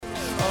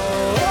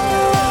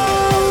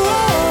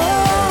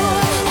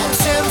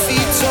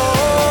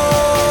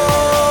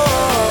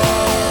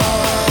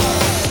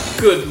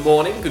Good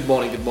morning.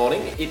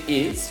 It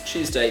is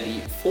Tuesday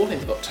the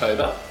 14th of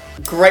October.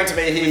 Great to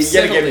be here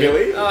yet again,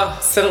 Billy.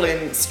 Settled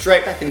in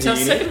straight back into It's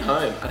uni. our second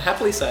home. I'd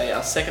happily say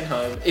our second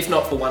home, if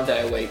not for one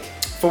day a week.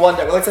 For one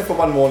day, well, let's say for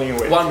one morning a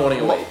week. One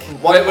morning a week.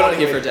 We're not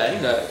here for a day,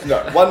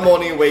 no. One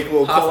morning a week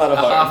we'll call out a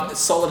home. A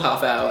solid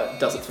half hour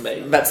does it for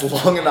me. That's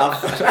long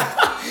enough.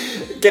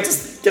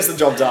 Gets the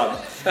job done.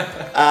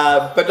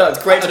 But no,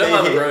 it's great to be here.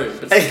 I don't have a room,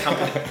 but it's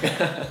company.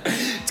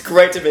 It's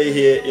great to be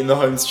here in the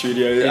home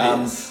studio. It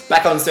is.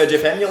 Back on SURG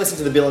FM, you're listening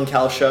to the Bill and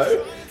Cal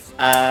Show,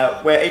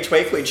 where each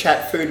week we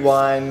chat food,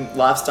 wine,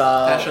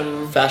 lifestyle,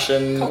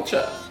 fashion,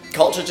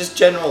 culture, just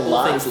general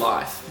life.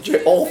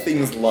 All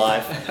things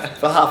life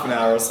for half an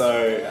hour or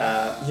so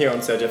here on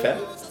SURG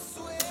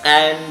FM.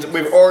 And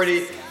we've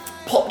already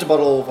popped a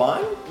bottle of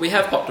wine. We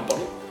have popped a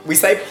bottle. We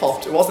say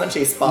popped, it wasn't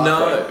actually a sparkling.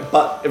 No.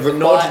 But it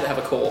Nor did it have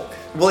a cork.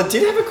 Well, it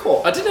did have a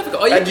cork. I did have a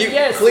cork. Oh, and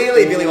yes.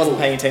 Clearly Billy wasn't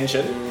paying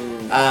attention.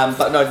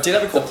 But no, it did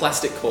have a cork. The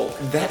plastic cork.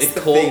 That's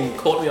the thing.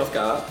 Caught me off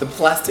guard. The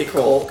plastic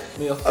cork.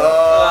 Me off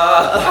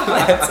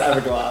guard. Let's have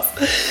a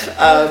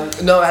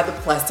glass. No, I had the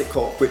plastic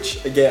cork,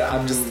 which again,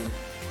 I'm just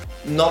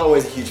not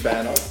always a huge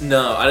fan of.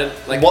 No, I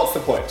don't like. What's the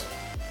point?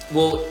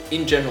 Well,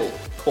 in general,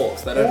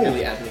 corks, they don't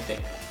really add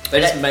anything. They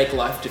just make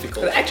life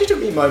difficult. It actually took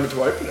me a moment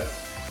to open it.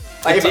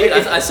 Like,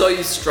 I saw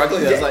you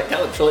struggling. I was like,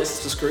 Callum, surely it's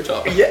just a screw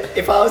top. Yeah,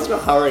 if I was in a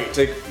hurry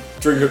to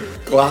drink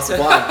a glass of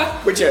wine,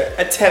 which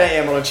at 10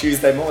 a.m. on a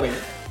Tuesday morning,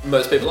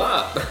 most people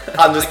are.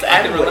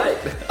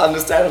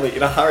 Understandably,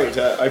 in a hurry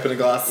to open a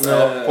glass,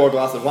 pour a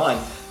glass of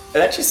wine,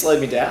 it actually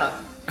slowed me down.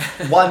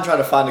 One, trying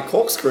to find a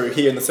corkscrew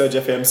here in the SURG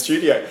FM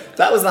studio.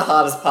 That was the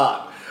hardest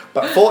part.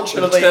 But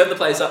fortunately... Turn the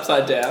place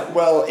upside down.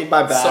 Well, in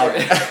my bag.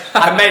 Sorry.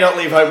 I may not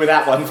leave home with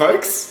that one,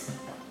 folks.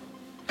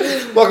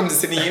 Welcome to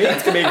Sydney Uni.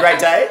 It's going to be a great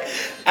day.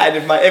 And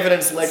if my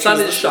evidence lecture... Sun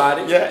is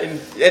shining. Yeah,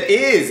 it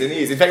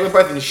is. In fact, we're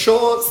both in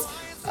shorts.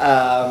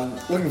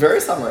 Looking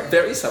very summery.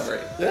 Very summery.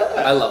 Yeah.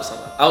 I love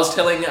summer. I was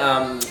telling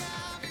a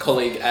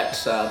colleague at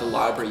the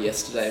library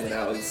yesterday when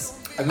I was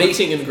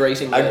meeting and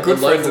greeting a good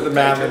friends at the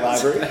Manly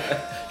Library.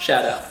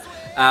 Shout out.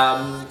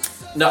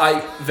 No,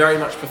 I very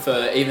much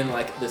prefer even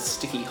like the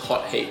sticky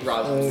hot heat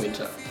rather than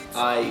winter.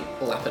 I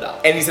lap it up.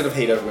 Any sort of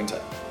heat over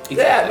winter. Exactly.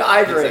 Yeah, no, I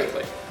agree.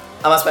 Exactly.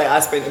 I must say, I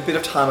spent a bit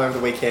of time over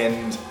the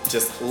weekend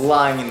just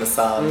lying in the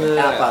sun,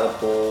 out by the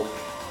pool,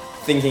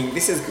 thinking,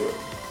 this is good.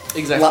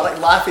 Exactly. Like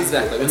life is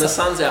exactly. good. When the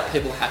sun's out,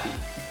 people are happy.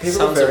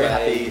 People are very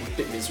happy. A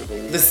bit miserable.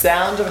 The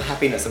sound of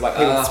happiness of like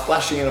people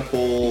splashing in a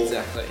pool.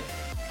 Exactly.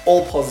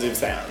 All positive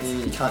sounds.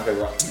 You can't go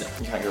wrong. No.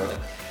 You can't go wrong.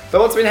 But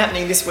what's been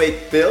happening this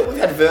week, Bill? We've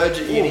had Verge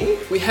at uni.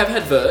 We have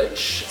had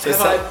Verge. Have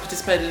I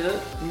participated in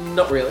it?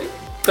 Not really.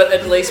 But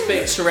at least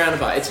being surrounded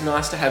by it, it's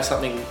nice to have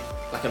something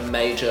like a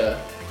major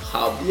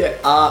hub. Yeah,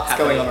 arts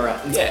happening. going on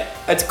around. Yeah.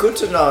 It's good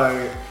to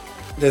know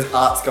there's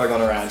arts going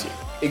on around you.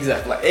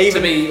 Exactly. Like,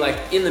 even to be like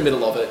in the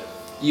middle of it,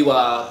 you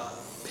are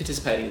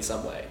participating in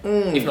some way.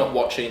 If not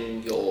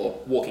watching, you're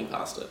walking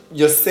past it.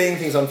 You're seeing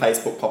things on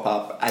Facebook pop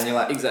up and you're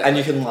like, and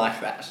you can like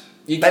that.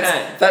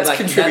 That's like,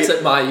 that's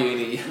at my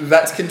uni.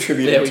 That's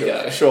contributing there we to go.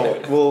 it. Sure,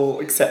 we'll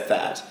accept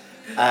that.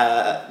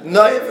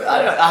 No, I don't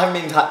know. I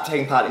haven't been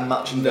taking part in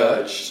much in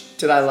Verge.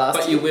 Did I last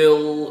But year? you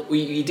will...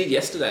 You did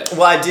yesterday.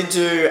 Well, I did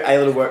do a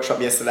little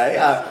workshop yesterday.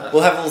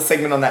 We'll have a little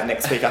segment on that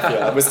next week, I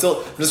feel. I'm just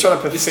trying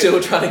to perfect...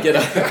 You're still trying to get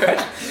over it.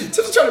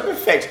 Just trying to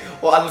perfect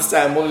or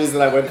understand what it is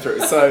that I went through.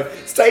 So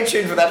stay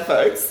tuned for that,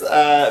 folks.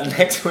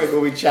 Next week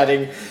we'll be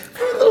chatting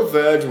for a little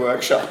Verge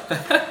workshop.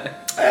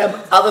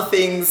 Other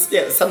things...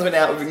 Yeah, the sun's been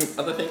out.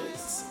 Other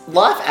things?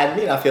 Life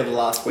admin, I feel, the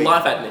last week.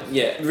 Life admin,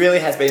 yeah. It really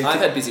has been... I've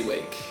had a busy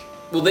week.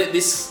 Well,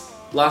 this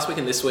last week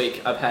and this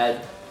week, I've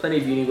had plenty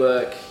of uni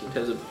work in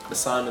terms of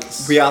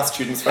assignments. We are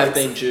students, have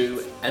been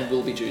due and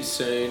will be due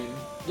soon.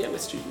 Yeah, we're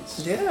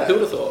students. Yeah. Who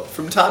would have thought?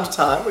 From time to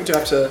time, we do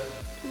have to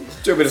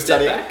do a bit of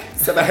studying.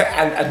 Step back.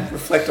 And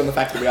reflect on the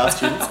fact that we are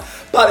students.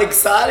 But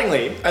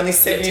excitingly, only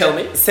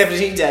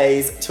 70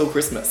 days till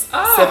Christmas.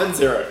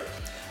 70.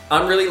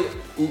 I'm really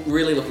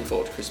looking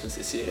forward to Christmas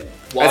this year.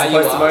 Why? As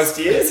opposed to most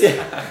years?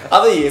 Yeah.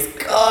 Other years,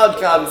 God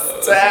can't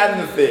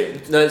stand the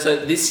thing. No, so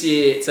this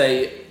year it's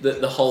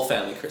the whole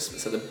family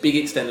Christmas. So the big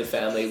extended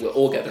family, we're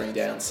all gathering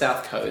down,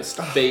 South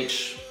Coast,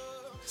 beach,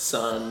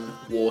 sun,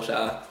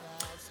 water,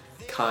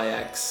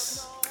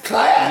 kayaks.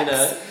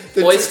 Kayaks?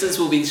 You know, oysters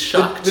will be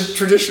shucked. The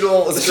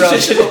traditional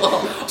Australian...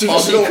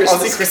 traditional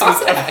Aussie Christmas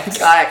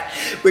kayak.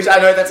 Which I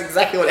know that's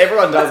exactly what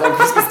everyone does on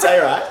Christmas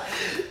Day, right?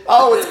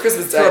 Oh, it's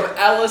Christmas Day. From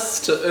Alice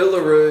to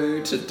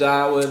Uluru to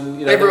Darwin,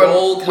 you know, everyone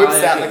all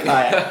whips out the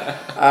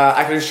kayak.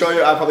 I can assure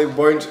you I probably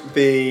won't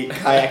be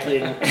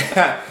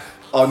kayaking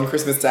on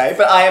Christmas Day,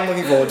 but I am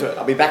looking forward to it.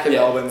 I'll be back in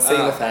Melbourne,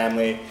 seeing the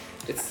family.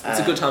 It's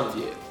a good time of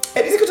year.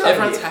 It is a good time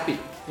Everyone's of year. happy,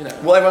 you know.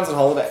 Well, everyone's on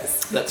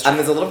holidays. That's true. And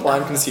there's a lot of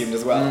wine consumed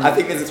as well. I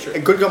think there's a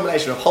good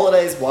combination of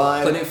holidays,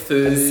 wine, plenty of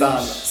food, and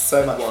sun.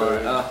 So much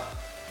food.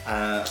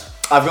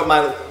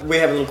 We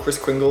have a little Kris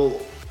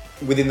Kringle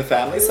within the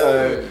family,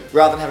 so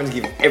rather than having to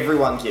give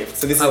everyone gifts,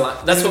 so this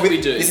is that's what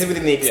we do. This is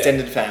within the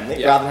extended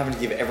family. Rather than having to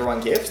give everyone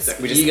gifts,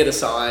 you get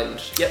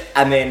assigned. Yep.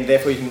 And then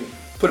therefore you can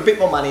put a bit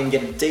more money and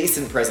get a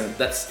decent present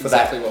That's for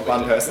exactly that what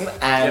one we do. person.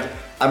 And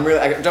I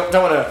don't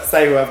want to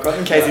say who I've got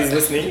in case he's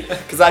listening,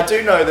 because I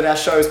do know that our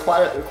show is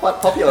quite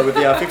popular with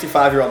the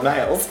 55-year-old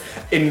males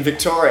in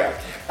Victoria.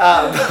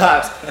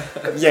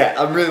 But yeah,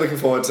 I'm really looking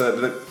forward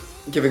to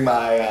giving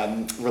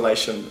my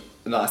relation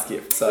a nice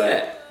gift.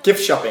 So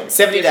gift shopping,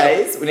 70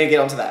 days. We need to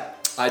get onto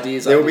that.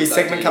 There will be a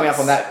segment coming up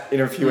on that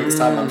in a few weeks'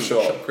 time, I'm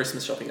sure.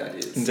 Christmas shopping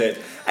ideas. Indeed.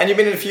 And you've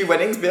been in a few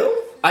weddings, Bill?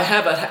 I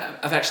have.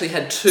 I've actually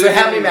had 2. So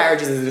how many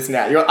marriages is this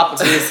now? You're up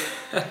to this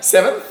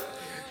 7th?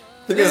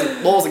 I think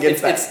there's laws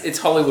against that. It's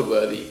Hollywood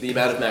worthy, the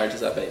amount of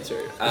marriages I've been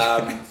through.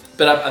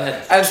 But I've had.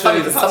 And it's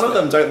funny that some of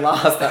them don't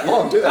last that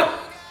long, do they?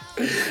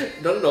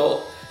 Not at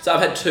all. So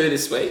I've had 2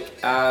 this week,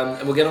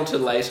 and we'll get on to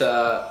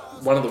later.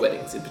 One of the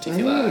weddings in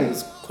particular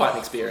was quite an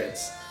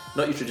experience.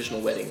 Not your traditional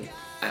wedding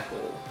at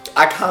all.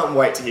 I can't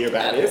wait to hear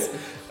about this.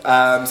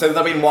 So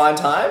that'll be in wine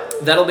time?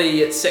 That'll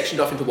be sectioned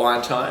off into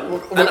wine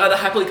time. And I'd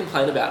happily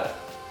complain about it.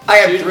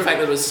 Due to the fact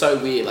that it was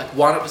so weird. Like,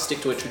 why not just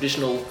stick to a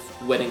traditional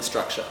wedding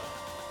structure?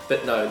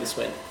 But no, this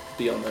went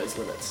beyond those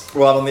limits.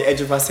 Well, I'm on the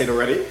edge of my seat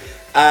already.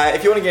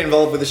 If you want to get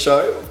involved with the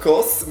show, of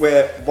course,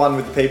 we're one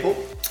with the people.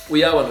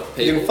 We are one with the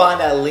people. You can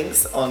find our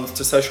links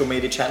to social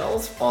media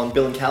channels on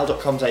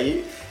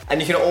billandcal.com.au. And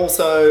you can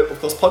also, of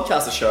course,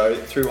 podcast the show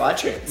through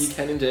iTunes. You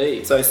can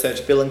indeed. So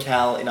search Bill and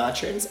Cal in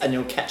iTunes and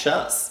you'll catch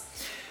us.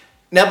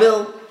 Now,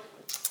 Bill.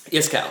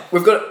 Yes, Cal.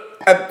 We've got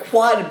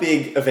quite a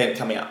big event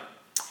coming up.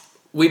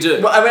 We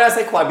do. Well, when I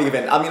say quite a big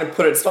event, I'm going to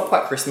put it, it's not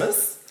quite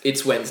Christmas.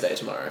 It's Wednesday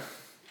tomorrow.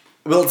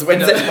 Well, it's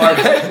Wednesday tomorrow.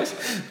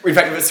 In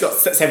fact, it's got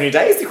 70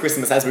 days to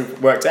Christmas, as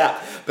we've worked out.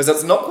 But so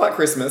it's not quite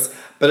Christmas,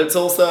 but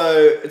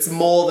it's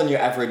more than your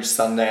average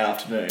Sunday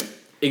afternoon.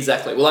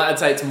 Exactly. Well, I'd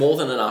say it's more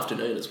than an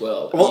afternoon as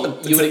well.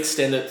 You would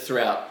extend it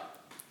throughout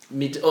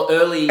mid or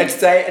early.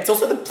 It's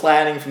also the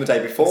planning from the day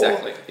before.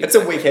 Exactly. It's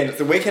a weekend. It's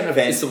a weekend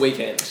event. It's the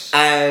weekend.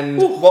 And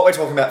what we're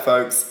talking about,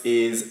 folks,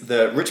 is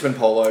the Richmond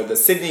Polo, the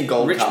Sydney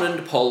Gold Cup.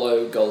 Richmond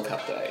Polo Gold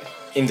Cup Day.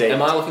 Indeed.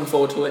 Am I looking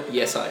forward to it?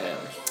 Yes, I am.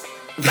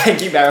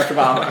 Thank you, Barack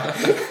Obama.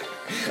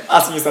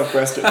 Asking yourself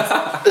questions.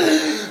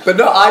 But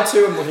no, I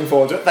too am looking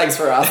forward to it. Thanks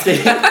for asking.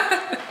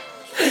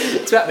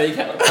 It's about me,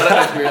 Cal. I don't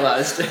know if you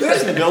realised.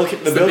 It's the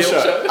Bill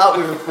show. Oh,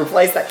 we've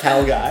replaced that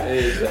Cal guy.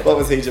 Exactly. What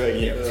was he doing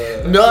here?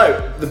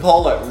 No, the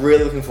polo.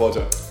 Really looking forward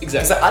to it.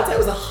 Exactly. So I'd say it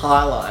was a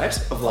highlight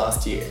of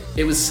last year.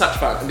 It was such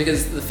fun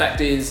because the fact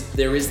is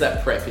there is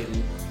that prep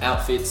in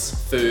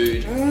outfits,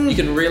 food. You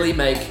can really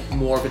make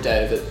more of a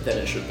day of it than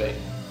it should be.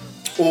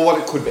 Or what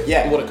it could be.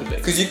 Yeah. What it could be.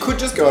 Because you could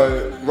just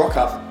go rock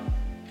up,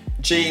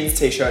 jeans,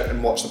 t-shirt,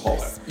 and watch the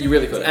polo. You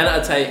really could. And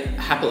I'd say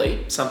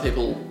happily, some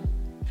people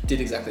did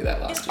exactly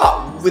that last year.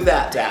 Oh,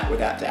 without doubt.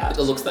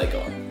 The looks they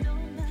got.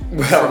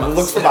 Well, the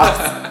looks from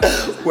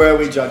us. Were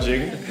we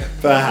judging?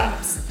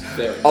 Perhaps.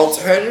 Very.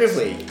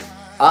 Alternatively,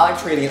 I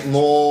like treating it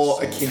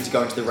more akin to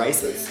going to the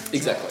races.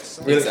 Exactly.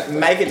 Really exactly.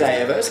 make a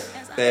day of it.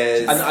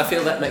 And I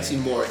feel that makes you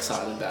more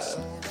excited about it.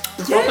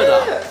 Yeah. Prop it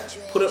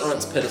up, put it on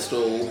its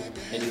pedestal,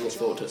 and you look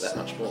forward to it that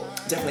much more.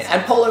 Definitely.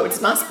 And polo, it's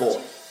a nice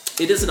sport.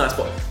 It is a nice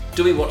sport.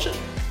 Do we watch it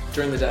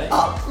during the day?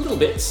 Little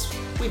bits.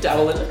 We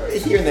dabble in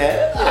it. Here and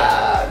there.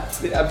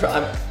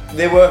 Yeah.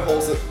 There were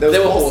horses. There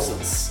were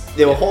horses.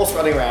 There were horse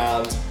running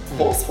around.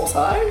 Horses?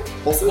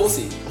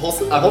 Horsey.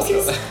 Horses? I'm not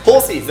sure.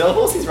 Horsies. There were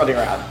horsies running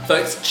around.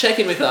 Folks, check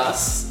in with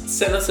us.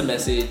 Send us a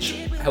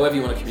message. However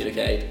you want to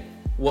communicate.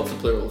 What's the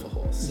plural of a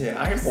horse?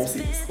 Yeah, I have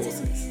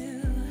horsies.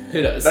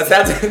 Who knows? That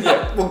sounds...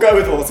 Yeah, we'll go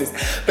with horses.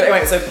 But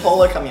anyway, so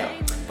polo coming up.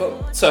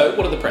 So,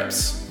 what are the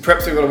preps?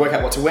 Preps, we've got to work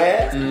out what to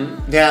wear.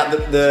 Now,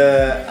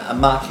 the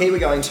marquee we're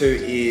going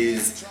to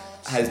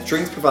has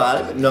drinks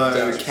provided, but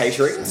no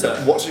catering. So,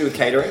 what to do with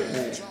catering.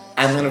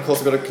 And then, of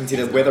course, we've got to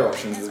consider weather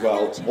options as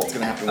well. What's going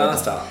to happen with the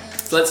start.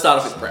 So, let's start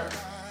off with prep.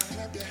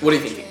 What are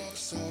you thinking?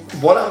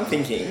 What I'm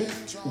thinking,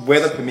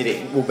 weather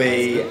permitting, will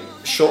be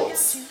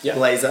shorts,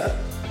 blazer,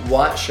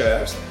 white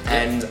shirt,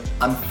 and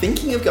I'm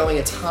thinking of going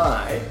a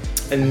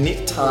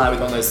knit tie with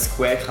one of those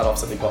square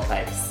cut-offs at the got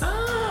papes.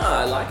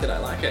 I like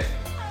it.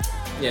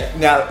 Yeah.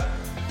 Now,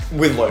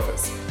 with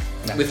loafers.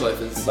 With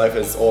loafers.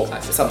 Loafers or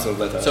some sort of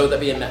leather. So would that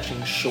be a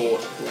matching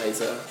short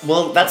blazer?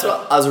 Well, that's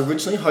what I was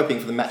originally hoping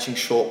for, the matching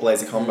short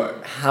blazer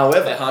combo.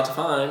 However... They're hard to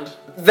find.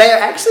 They're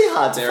actually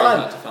hard to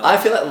find. Hard to find. I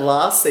feel like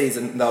last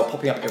season they were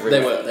popping up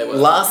everywhere. They were.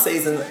 Last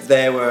season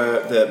there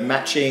were the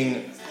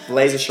matching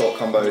blazer short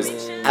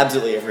combos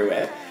absolutely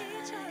everywhere.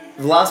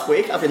 Last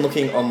week I've been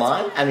looking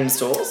online and in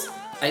stores.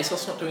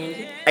 ASOS not doing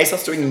anything?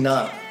 ASOS doing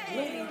none.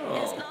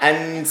 Oh.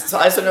 And so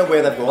I just don't know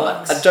where they've gone.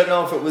 What? I don't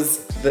know if it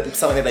was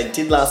something that they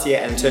did last year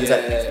and it turns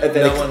out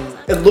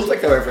it looked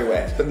like they were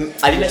everywhere. But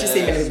I didn't actually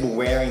see many people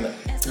wearing them.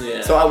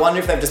 Yeah. So I wonder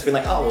if they've just been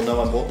like, oh well, no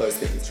one bought those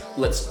things.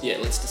 Let's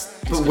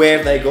just But where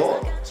have they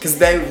gone? Because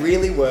they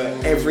really were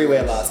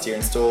everywhere last year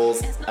in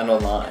stores and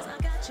online.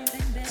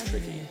 It's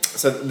tricky.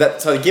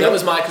 That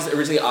was because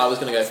originally I was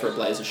going to go for a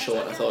blazer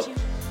short. I thought,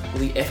 well,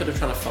 the effort of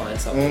trying to find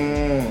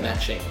something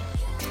matching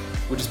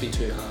would just be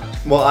too hard.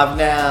 Well,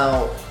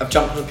 I've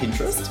jumped onto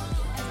Pinterest,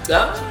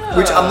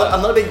 which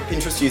I'm not a big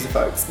Pinterest user,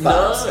 folks. But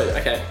no,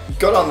 okay.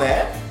 Got on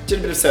there, did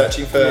a bit of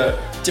searching for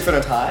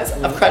different attires.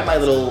 I've created my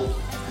little,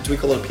 do we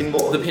call it a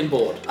pinboard? The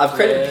pinboard. I've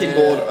created a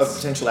pinboard of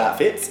potential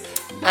outfits,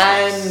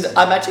 and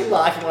I'm actually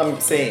liking what I'm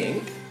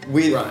seeing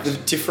with the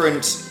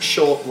different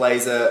short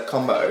blazer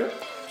combo.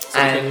 So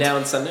and now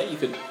on Sunday, you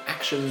could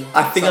action.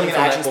 I think I'm going to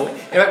action something.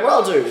 In fact, what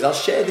I'll do is I'll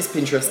share this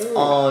Pinterest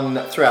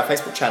through our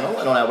Facebook channel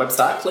and on our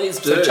website. Please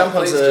do. So jump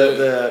onto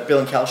the Bill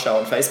and Cal show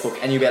on Facebook,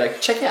 and you'll be able to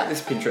check out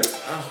this Pinterest.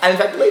 Oh. And in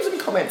fact, leave some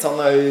comments on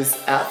those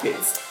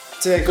outfits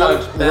to kind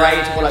of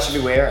rate what I should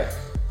be wearing.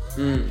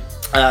 So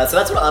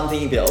that's what I'm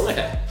thinking, Bill.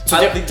 Okay. So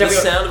the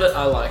sound of it,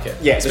 I like it.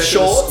 Yeah, the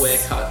shorts,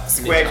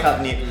 square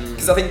cut knit.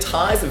 Because I think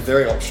ties are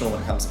very optional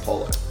when it comes to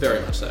polo. Very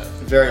much so.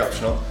 Very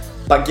optional.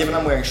 But given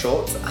I'm wearing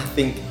shorts, I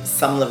think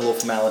some level of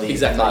formality.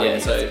 Exactly, yeah.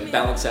 So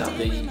balance out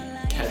the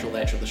casual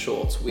nature of the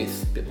shorts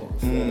with a bit more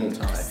formal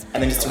tie.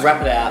 And then just to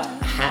wrap it out,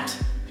 hat,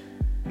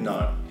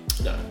 no.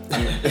 No.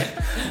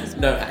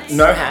 No hats.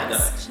 No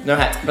hats. No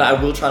hats. But I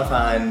will try to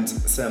find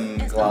some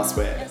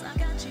glassware.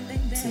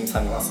 Some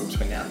sunglasses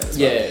between now and then as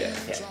well.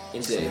 Yeah.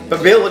 Indeed.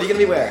 But Bill, what are you going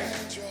to be wearing?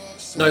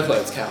 No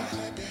clothes, Cal. No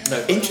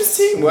clothes.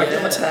 Interesting. Working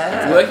on the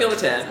tan. Working on the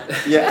tan.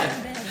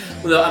 Yeah.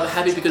 Well, I'm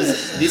happy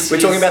because We're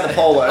talking about the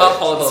polo. Oh,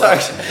 polo. Sorry.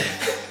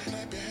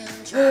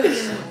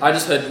 I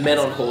just heard men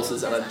on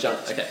horses and I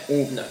jumped. Okay.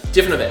 No.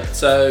 Different event.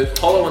 So,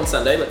 polo on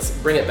Sunday. Let's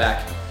bring it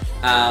back.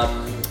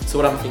 So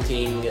what I'm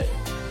thinking,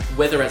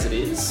 weather as it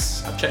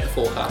is, I've checked the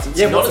forecast. It's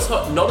not as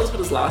hot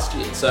as last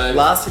year. So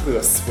last year we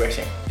were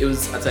sweating. It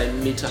was, I'd say,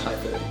 mid to high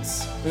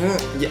 30s.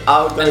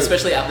 And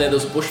especially out there, there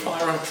was a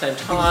bushfire on at the same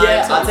time.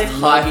 Yeah, so I'd say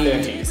high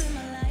 30s.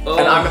 Oh.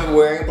 And I remember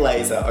wearing a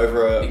blazer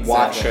over a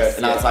white shirt,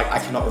 and I was like, I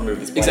cannot remove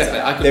this blazer. Exactly,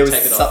 I couldn't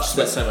take it off.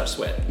 There's so much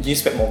sweat. You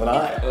sweat more than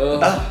I.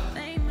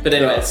 But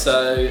anyway,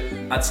 so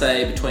I'd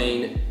say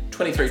between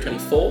 23,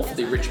 24 for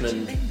the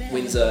Richmond,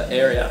 Windsor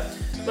area.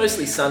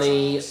 Mostly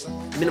sunny,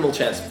 minimal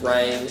chance of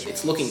rain.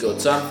 It's looking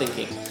good, so I'm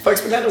thinking.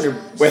 Folks, we're now doing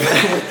weather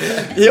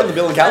here on the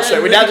Bill and Cal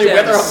show. We're now doing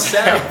weather on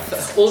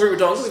south. All through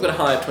Wodonga, we've got a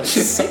high of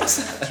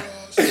 26.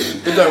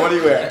 But no, what are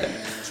you wearing?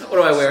 What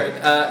am I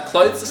wearing?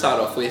 Clothes to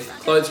start off with.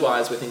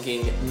 Clothes-wise, we're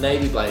thinking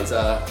navy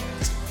blazer.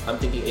 I'm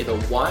thinking either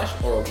white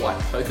or a white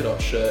polka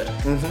dot shirt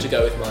to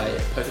go with my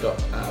polka dot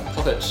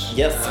pocket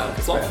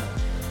cloth.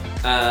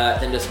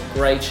 Then just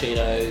grey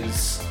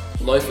chinos,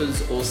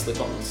 loafers or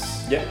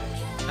slip-ons. Yeah.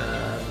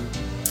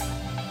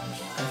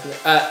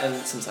 And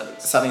some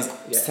sunnies.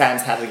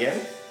 Sans hat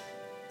again?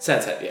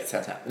 Sans hat, yeah.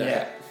 Sans hat. No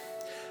hat.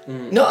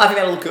 No, I think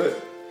that'll look good.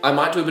 I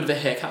might do a bit of a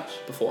haircut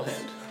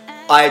beforehand.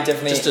 I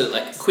definitely... Just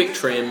a quick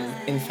trim.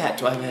 In fact,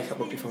 do I have a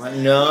haircut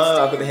beforehand?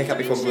 No, I've got the haircut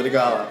before Glitter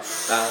Gala.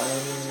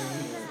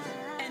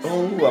 I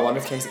wonder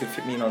if Casey could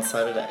fit me in on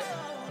Saturday.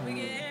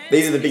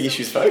 These are the big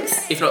issues,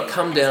 folks. If not,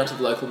 come down to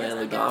the local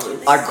Manly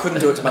barbers. I couldn't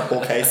do it to my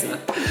poor Casey.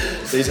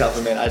 Details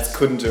for men, I just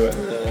couldn't do it.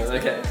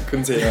 Okay.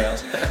 Couldn't see anyone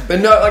else. But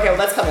no, okay, well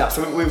that's coming up.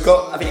 So we've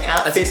got, I think,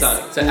 outfits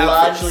so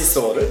largely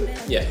sorted.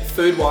 Yeah.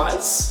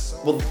 Food-wise.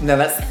 Well, no,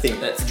 that's the thing.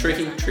 That's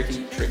tricky.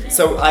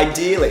 So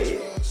ideally,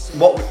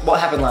 what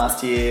happened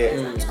last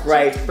year was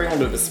great. Bring on a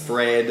bit of a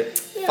spread.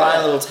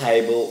 Find a little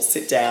table,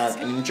 sit down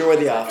and enjoy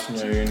the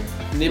afternoon.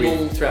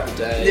 Nibble throughout the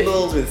day.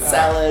 Nibbles with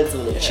salads, a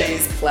little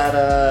cheese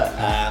platter.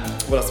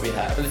 What else do we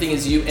have? And the thing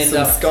is, you end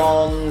some up...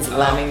 scones,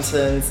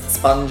 lamingtons,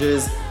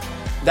 sponges.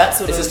 That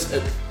sort it's of...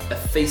 It's just a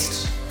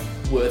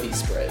feast-worthy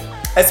spread.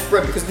 A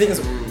spread, because the thing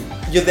is,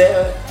 you're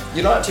there,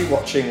 you're not actually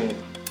watching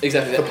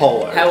the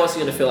polo. How else are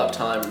you going to fill up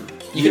time?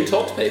 You can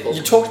talk to people.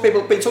 You talk to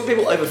people, but you talk to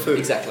people over food.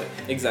 Exactly.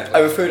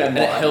 Over food and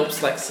wine. And it helps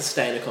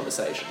sustain a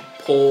conversation.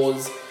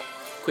 Pause.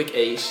 Quick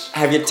eat.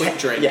 Quick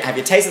drink. Yeah, have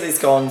you tasted these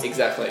scones?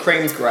 Exactly.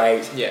 Cream's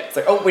great. Yeah. It's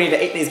like, we need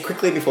to eat these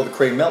quickly before the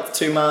cream melts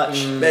too much.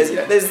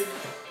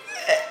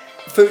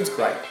 Food's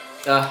great.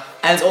 And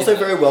it's also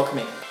very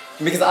welcoming.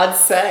 Because I'd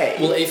say...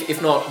 Well,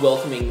 if not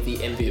welcoming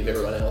the envy of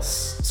everyone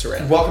else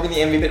surrounding. Welcoming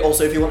the envy, but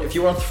also if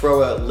you want to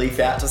throw a leaf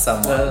out to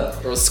someone.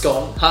 Or a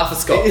scone. Half a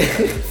scone.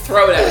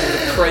 Throw it out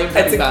with the cream.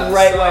 It's a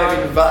great way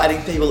of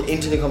inviting people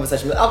into the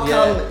conversation.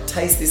 Come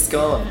taste this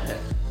scone.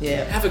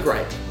 Yeah. Have a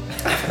grape.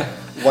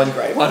 One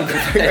grape.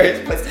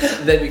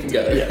 Then we can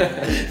go.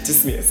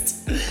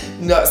 Dismissed.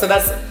 No, so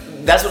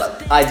that's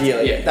what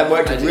ideally. That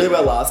worked really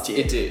well last year.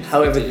 It did.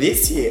 However,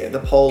 this year the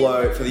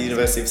polo for the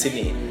University of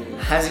Sydney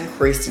has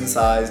increased in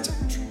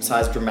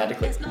size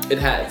dramatically. It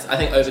has. I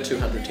think over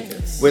 200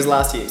 tickets. Whereas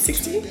last year,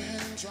 60?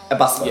 A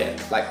busload.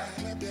 Yeah.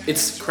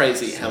 It's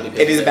crazy how many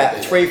people. It is about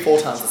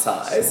 3-4 times the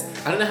size.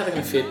 I don't know how they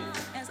can fit.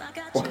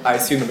 Well, I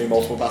assume there'll be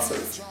multiple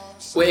buses.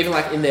 Well, even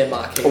in their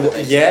marketing.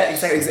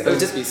 Exactly. It would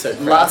just be so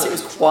crowded. Last year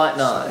was quite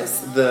nice,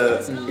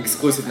 the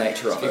exclusive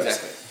nature of it.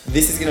 Exactly.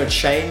 This is going to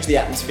change the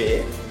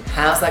atmosphere.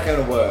 How's that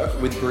going to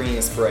work with bringing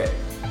a spread?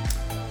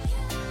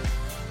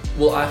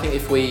 Well, I think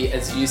if we,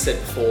 as you said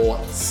before,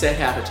 set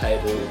out a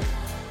table,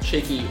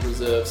 cheeky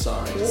reserve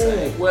sign,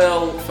 saying,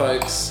 well,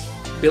 folks,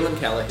 Bill and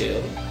Cal are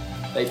here.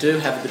 They do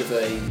have a bit of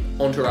a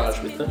entourage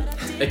with them.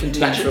 A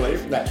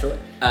contingent. Naturally.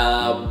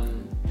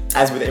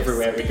 As with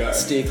everywhere we go.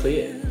 Steer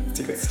clear.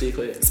 Steer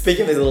clear.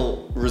 Speaking of these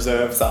little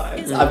reserve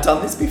signs, I've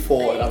done this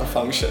before at other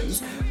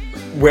functions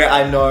where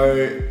I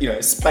know,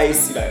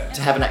 space,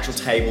 to have an actual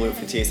table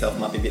for yourself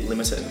might be a bit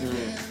limited.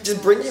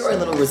 Just bring your own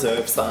little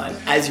reserve sign,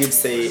 as you'd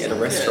see at a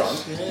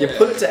restaurant. Yeah. You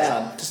put it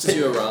down. Just as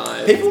you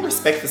arrive. People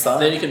respect the sign.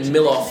 Then you can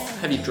mill off,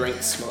 have your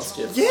drinks whilst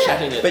you're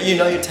chatting it. But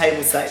your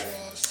table's safe.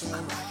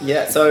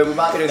 Yeah, so we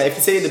might be doing that. If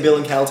you see the Bill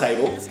and Cal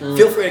table,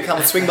 feel free to come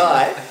and swing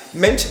by.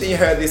 Mention that you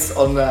heard this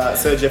on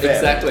SURG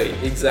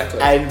FM.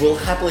 Exactly. And we'll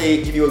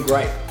happily give you a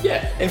grape.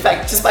 Yeah. In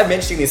fact, just by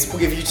mentioning this, we'll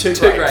give you two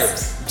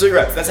grapes. Two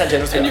grapes. That's how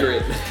generous we are. And you're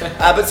in.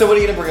 But so what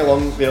are you going to bring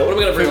along, Bill? What am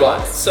I going to bring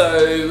along?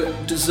 So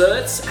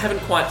desserts,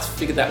 haven't quite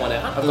figured that one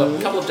out. I've got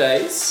a couple of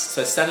days.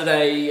 So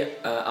Saturday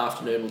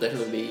afternoon will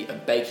definitely be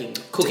a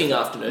cooking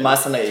afternoon. My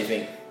Sunday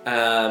evening.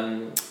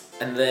 And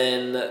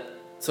then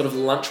sort of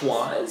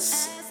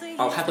lunch-wise,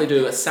 I'll happily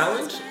do a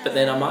salad, but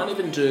then I might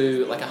even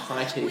do like a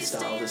high tea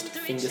style, just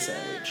finger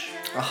sandwich.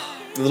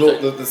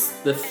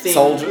 The thin,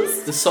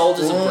 soldiers? The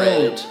soldiers of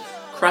bread,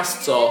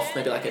 crusts off,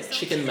 maybe like a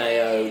chicken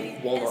mayo,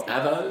 walnut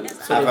avo.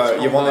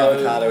 You want the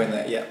avocado in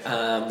there, yeah.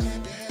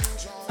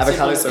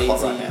 Avocado's so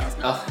hot right now.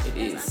 Oh, it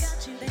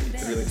is.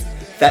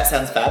 That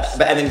sounds fab.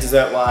 And then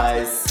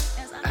dessert-wise...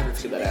 I haven't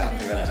figured that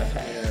out.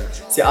 Okay.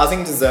 See, I was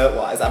thinking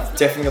dessert-wise, I've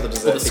definitely got the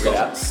dessert figured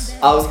out.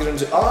 I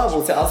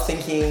was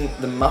thinking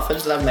the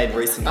muffins that I've made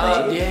recently.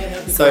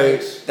 That'd be so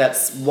great.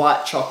 That's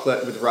white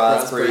chocolate with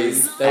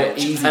raspberries. They're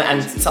easy.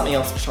 And something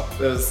else.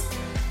 There was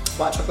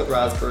white chocolate,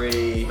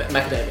 raspberry...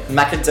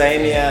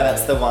 Macadamia,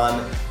 that's the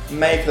one.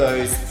 Make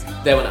those.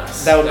 They were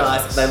nice.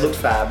 They looked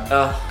fab.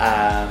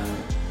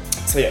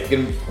 So yeah, you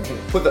can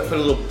put a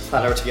little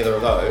platter together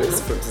of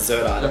those for a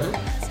dessert item.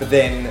 But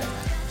then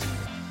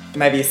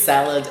maybe a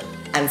salad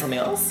and something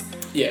else.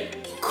 Yeah.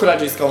 Could I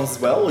do scones as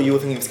well, or you were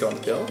thinking of scones,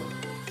 Bill?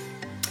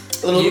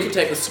 You can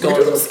take the scone. We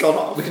can do a scone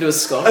off. We can do a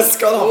scone. A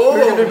scone off.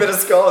 We can do a bit of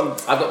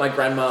scones. I've got my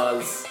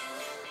grandma's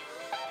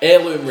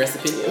heirloom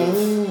recipe.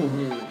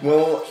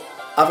 Well,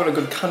 I've got a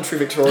good country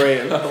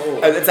Victorian.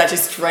 And it's actually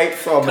straight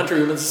from... Country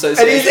Women's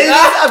Association. It is.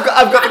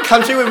 I've got the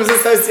Country Women's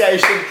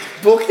Association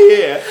book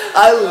here.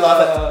 I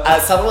love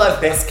it. Some of our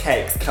best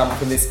cakes come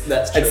from this.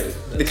 That's true.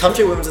 The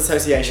Country Women's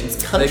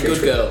Association's Country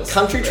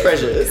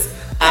Treasures.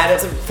 And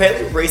it's a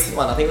fairly recent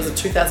one. I think it was a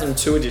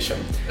 2002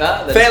 edition.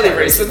 Fairly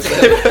recent for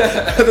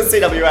the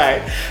CWA.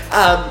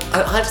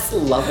 And I just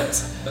love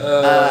it.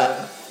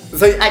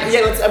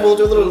 We'll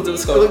do a little... do a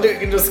scone. We'll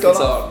do a scone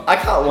off. I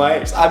can't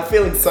wait. I'm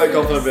feeling so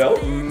confident, Bill.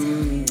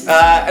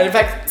 And in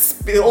fact,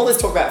 all this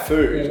talk about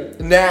food,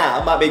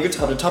 now might be a good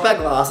time to top our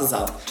glasses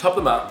up. Top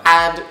them up.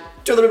 And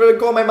do a little bit of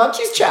gourmet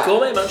munchies chat.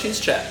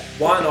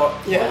 Why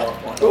not? Yeah.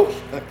 Why not? Oh,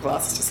 that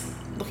glass is just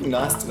looking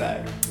nice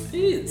today.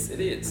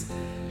 It is.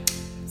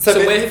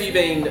 So where have you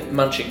been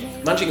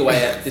munching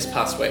away at this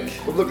past week?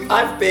 Well, look,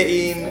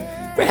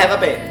 where have I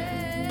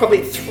been?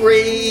 Probably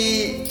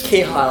 3 key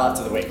highlights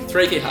of the week.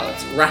 3 key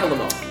highlights. Rattle them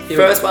off.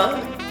 First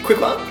one,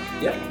 quick one.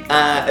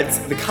 Yeah. It's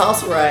the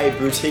Castlereagh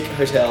Boutique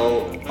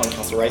Hotel on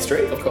Castlereagh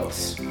Street. Of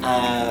course.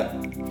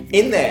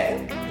 In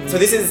there, so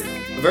this is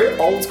a very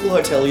old school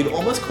hotel. You'd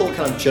almost call it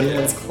kind of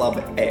gentleman's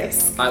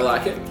club-esque. I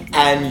like it.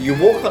 And you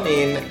walk on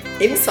in.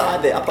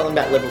 Inside there, up on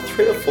about level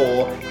 3 or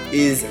 4,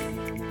 is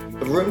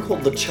a room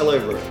called the Cello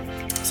Room.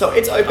 So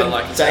it's open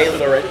daily.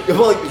 Already.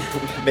 Well,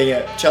 being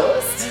a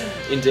celloist.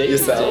 Indeed.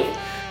 Yourself.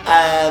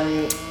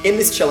 In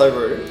this cello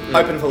room,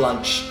 open for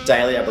lunch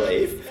daily, I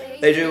believe.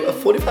 They do a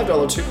 $45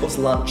 2-course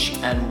lunch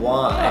and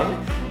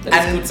wine.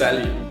 That's good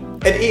value.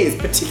 It is,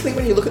 particularly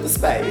when you look at the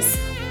space.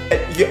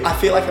 I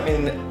feel like I'm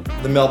in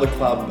the Melbourne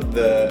Club,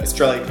 the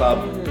Australia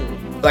Club,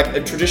 like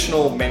a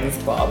traditional men's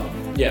club.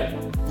 Yeah.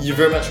 You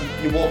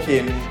walk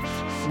in,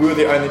 we were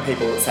the only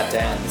people that sat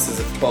down. This is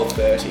at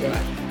 12:30.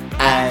 Right.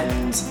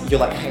 And you're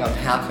like, hang on,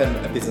 how can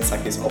a business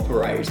like this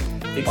operate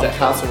on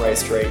Castlereagh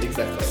Street?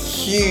 Exactly.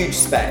 Huge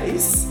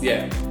space.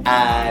 Yeah.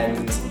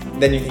 And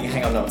then you think,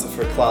 hang on, no, it's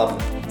for a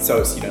club. So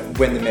it's,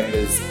 when the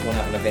members want to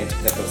have an event,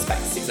 they've got a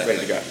space ready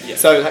to go. Yeah.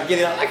 So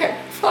okay,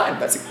 fine,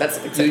 that's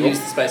acceptable. Do you use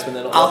the space when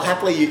they're not I'll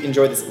happily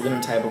enjoy this linen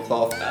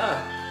tablecloth.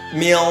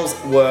 Meals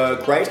were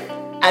great,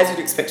 as you'd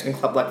expect in a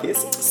club like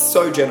this.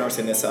 So generous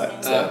in this.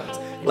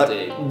 We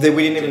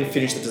didn't even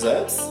finish the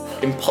desserts.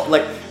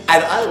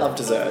 And I love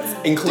desserts,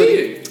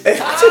 including... Do you?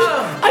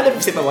 I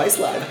never seen my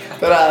waistline.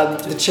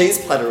 But the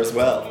cheese platter as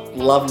well.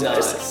 Loved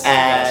it.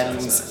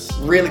 And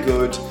really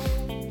good.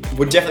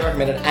 Would definitely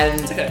recommend it.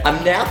 And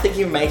I'm now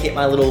thinking of making it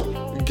my little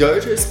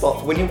go-to spot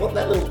for when you want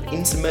that little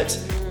intimate,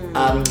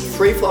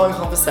 free-flowing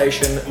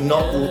conversation,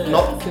 not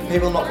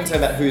people not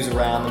concerned about who's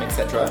around them,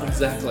 etc.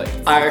 Exactly.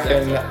 I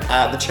reckon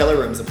the Cello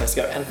Room is the place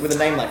to go. And with a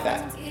name like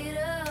that,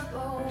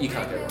 you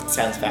can't go wrong.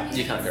 Sounds fab.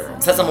 You can't go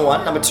wrong. So that's number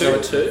 1. Number 2.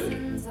 Number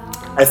 2.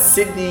 A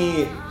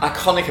Sydney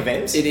iconic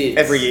event. It is.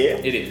 Every year.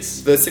 It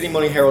is. The Sydney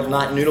Morning Herald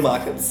Night Noodle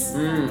Markets.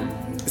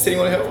 The Sydney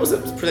Morning Herald, was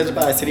it presented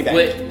by Citibank?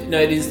 Well, no,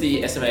 it is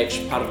the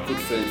SMH, part of the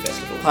Good Food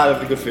Festival. Part of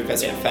the Good Food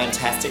Festival. Yeah.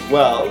 Fantastic.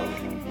 Well,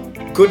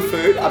 good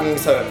food. I mean,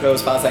 so go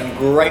as far as saying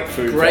great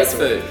food. Great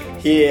food.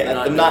 Here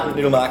at the Night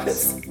Noodle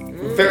Markets.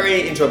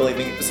 Very enjoyable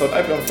evening. So it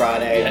opened on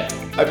Friday. Yeah.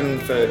 Open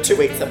for 2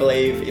 weeks, I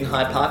believe, in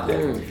Hyde Park.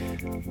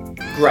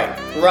 Great.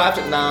 Arrived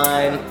at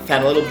 9,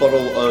 found a little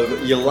bottle of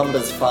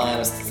Yolumba's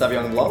finest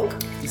Sauvignon Blanc.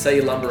 You say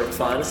Yolumba at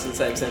finest in the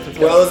same sentence?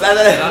 Well,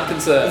 I'm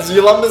concerned. It's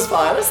Yolumba's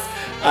finest.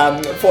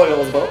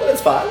 $40 a bottle, but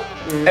it's fine.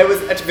 It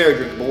was actually very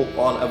drinkable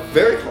on a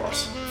very hot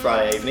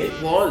Friday evening.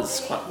 It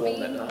was quite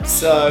warm that night.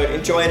 So,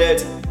 enjoyed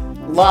it.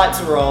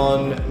 Lights were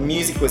on,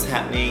 music was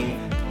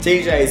happening,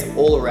 DJs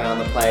all around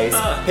the place,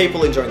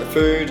 people enjoying the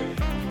food.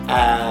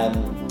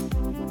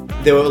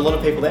 There were a lot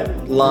of people there,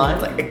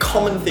 lines, like a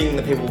common thing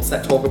that people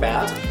talk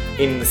about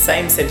in the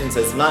same sentence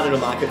as Night Noodle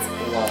Markets,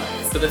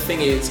 lines. But the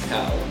thing is,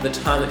 Cal, the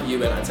time that you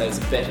went, I'd say is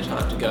a better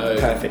time to go.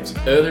 Perfect.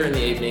 Earlier in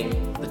the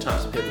evening, the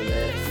types of people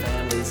there,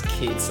 families,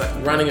 kids, like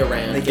running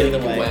around, getting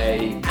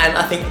away. And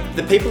I think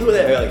the people who were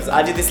there early, because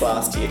I did this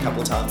last year a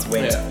couple of times,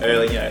 went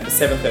early,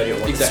 7:30 or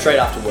 1, straight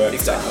after work.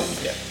 Exactly.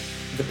 Yeah.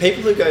 The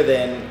people who go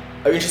then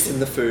are interested in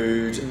the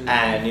food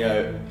and,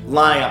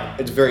 lining up,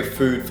 it's very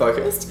food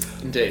focused.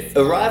 Indeed.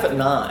 Arrive at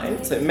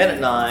 9, so met at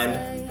 9,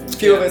 a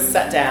few of us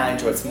sat down,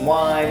 enjoyed some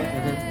wine.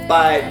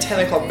 By 10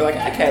 o'clock, we're like,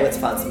 okay, let's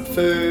find some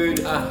food.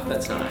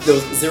 That's nice. There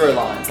was 0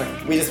 lines,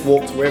 like we just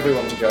walked wherever we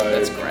wanted to go.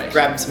 That's great.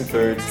 Grabbed some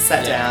food,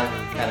 sat down,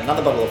 had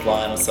another bottle of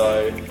wine or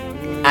so.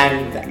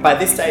 And by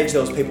this stage,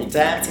 there was people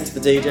dancing to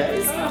the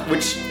DJs,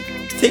 which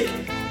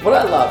what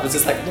I loved was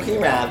just like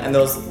looking around and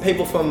there was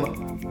people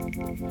from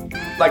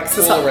like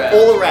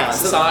all around.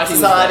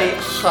 Society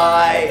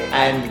high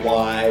and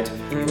wide.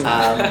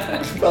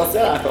 Well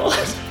said, I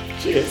thought.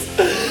 Cheers.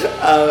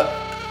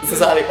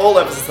 Society, all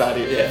over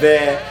society. Yeah.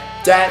 They're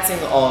dancing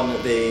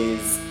on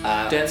these.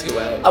 Dancing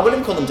away. I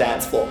wouldn't even call them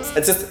dance floors.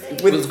 It's just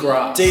it was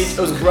grass. It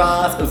was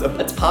grass.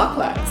 It's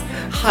parklands.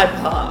 Hyde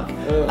Park.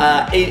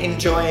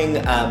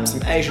 Enjoying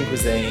some Asian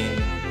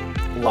cuisine.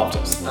 Loved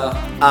it.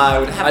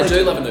 I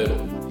do love a noodle.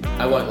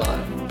 I won't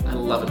lie. I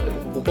love a noodle.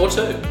 Or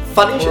two.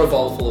 Funny or a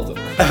bowl full of them.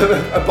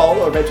 A bowl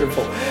or a bedroom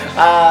full.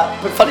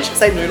 But funny you should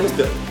say noodles,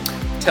 Bill.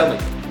 Tell me,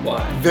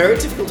 why? Very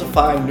difficult to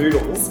find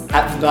noodles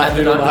at the Night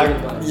Noodle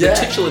Market. The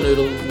titular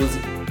noodle was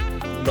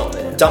not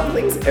there.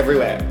 Dumplings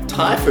everywhere.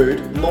 Thai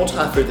food, more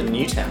Thai food than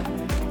Newtown.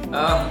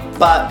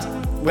 But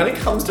when it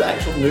comes to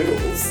actual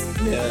noodles,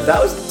 that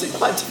was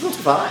quite difficult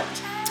to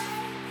find.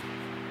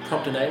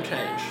 Prompt a name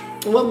change.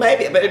 Well,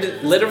 maybe,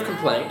 but letter of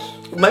complaint.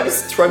 Maybe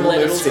throw more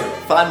noodles in.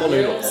 Find more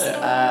noodles.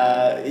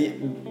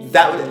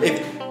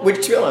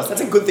 Which, to be honest,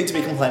 that's a good thing to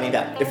be complaining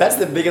about. If that's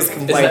the biggest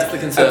complaint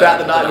about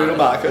the Night Noodle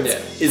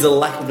Markets, is a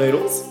lack of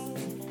noodles.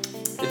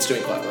 It's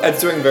doing quite well. It's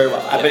doing very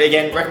well. But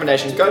again,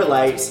 recommendations: go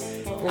late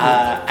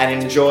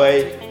and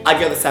enjoy. I'd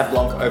go the Sauv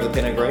Blanc over the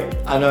Pinot Gris.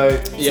 I know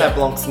Sauv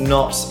Blanc's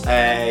not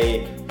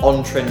a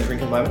on-trend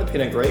drink at the moment. The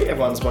Pinot Gris,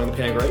 everyone's wanting the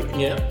Pinot Gris.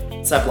 Yeah.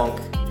 Sauv Blanc,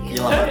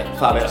 you love it.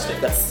 Far better.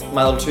 That's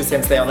my little 2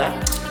 cents there on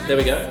that. There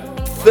we go.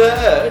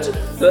 Third,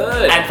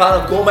 and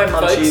final gourmet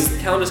munchies.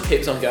 Folks, calendar just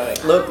keeps on going.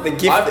 Look, the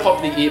gift. I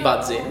popped the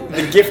earbuds in.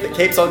 The gift that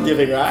keeps on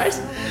giving, right?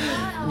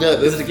 No,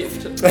 this is a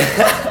gift.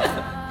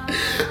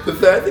 The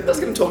third thing I was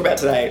going to talk about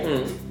today.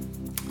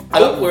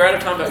 We're out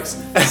of time, folks.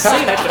 See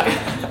you next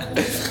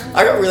week.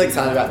 I got really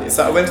excited about this.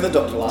 So I went to the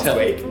doctor last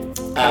week.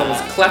 I was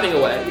clapping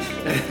away.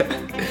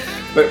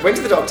 But went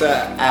to the doctor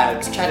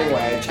and chatting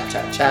away,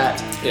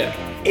 chat. Yeah.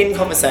 In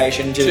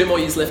conversation. 2 more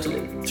years left to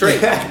live. 3.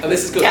 And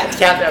this is good.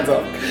 Countdown's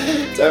on.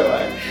 Don't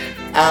worry.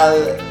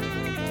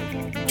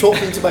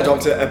 Talking to my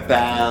doctor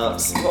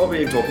about, what were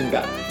we talking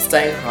about?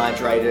 Staying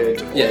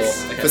hydrated.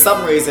 Yes. For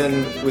some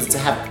reason, was to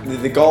have,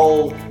 the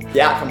goal,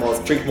 the outcome was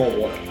drink more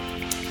water.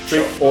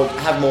 Or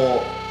have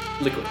more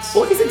liquids.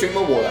 Well, he said drink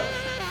more water.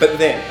 But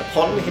then,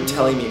 upon him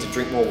telling me to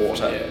drink more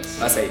water,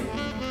 I say,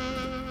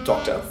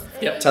 doctor,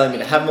 telling me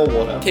to have more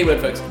water.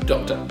 Keyword, folks,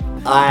 doctor.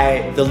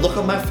 The look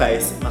on my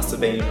face must have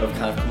been of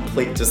kind of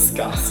complete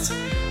disgust.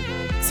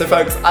 So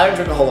folks, I don't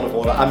drink a whole lot of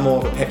water. I'm more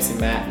of a Pepsi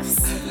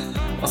Max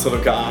sort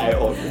of guy,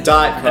 or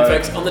Diet Coke. And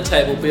folks, on the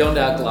table, beyond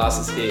our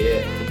glasses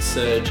here in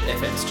SURG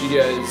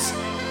Studios,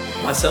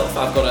 myself,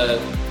 I've got a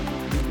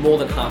more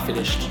than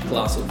half-finished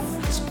glass of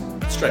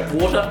straight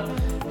water.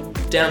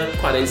 Down it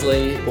quite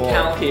easily.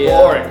 Cal here.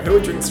 Boring. Who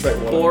would drink straight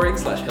water? Boring /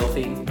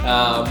 healthy.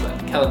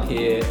 Callum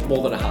here,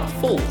 more than a half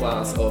full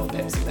glass of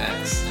Pepsi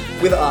Max.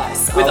 With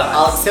ice.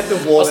 I'll accept the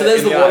water. So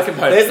there's the water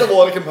component. There's the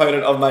water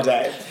component of my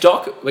day.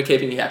 Doc, we're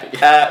keeping you happy.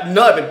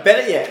 No, but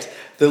better yet,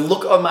 the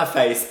look on my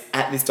face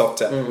at this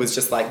doctor was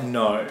just like,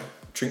 no,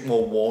 drink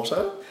more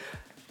water.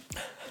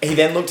 He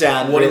then looked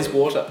down. What is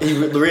water? He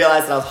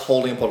realised that I was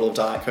holding a bottle of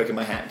Diet Coke in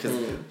my hand because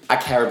I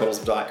carry bottles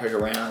of Diet Coke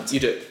around. You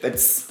do.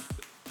 That's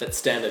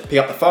standard. Pick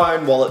up the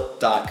phone, wallet,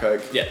 Diet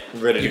Coke. Yeah.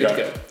 Ready to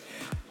go.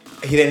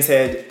 He then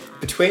said,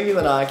 between you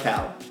and I,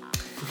 Cal,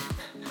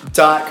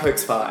 Diet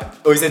Coke's fine.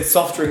 Or he said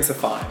soft drinks are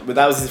fine. But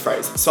that was his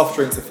phrase. Soft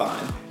drinks are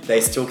fine. They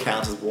still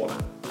count as water.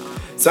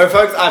 So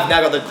folks, I've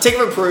now got the tick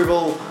of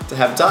approval to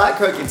have Diet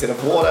Coke instead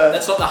of water.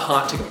 That's not the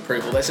heart tick of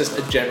approval. That's just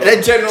a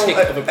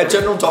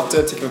general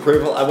doctor tick of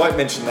approval. I won't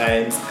mention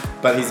names,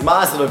 but he's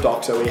my sort of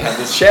doctor. We have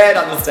this shared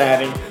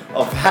understanding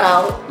of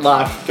how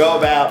life should go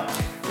about.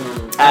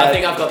 I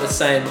think I've got the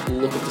same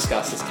look of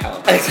disgust as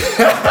Callum.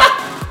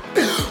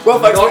 Well,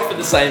 folks, not for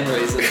the same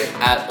reason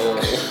at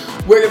all.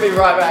 We're going to be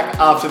right back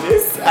after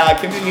this.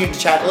 Continue to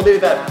chat a little bit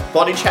about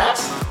body chat.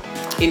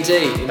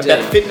 Indeed.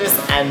 About fitness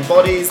and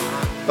bodies.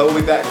 But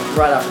we'll be back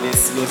right after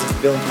this. You're listening to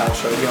the Bill and Cal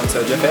Show here on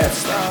SURG FM.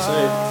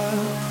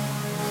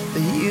 The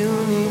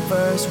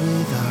universe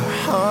with our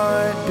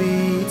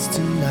heartbeats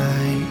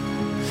tonight.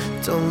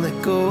 Don't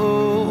let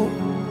go.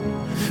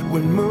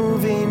 We're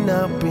moving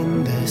up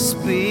in the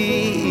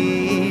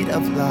speed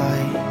of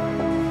light.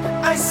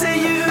 I say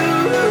you,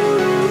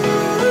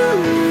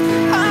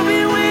 I've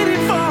been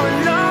waiting for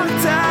a long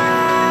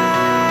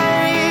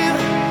time.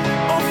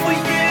 Oh, for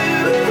you,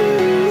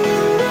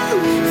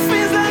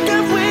 feels like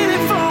I've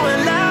waited for a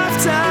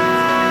lifetime.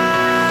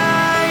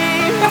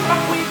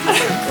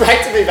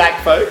 Great to be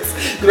back, folks.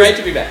 Great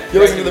to be back.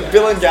 You're listening to the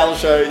Bill and Gal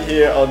Show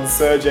here on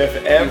SURG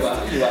FM.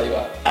 You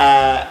are.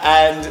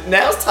 And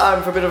now it's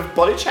time for a bit of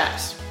body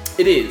chat.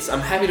 It is.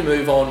 I'm happy to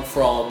move on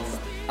from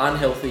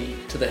unhealthy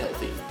to the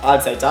healthy.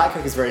 I'd say Diet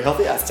Coke is very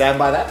healthy. I stand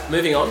by that.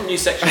 Moving on, new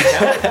section.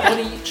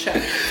 Body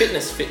chat.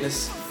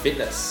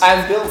 Fitness.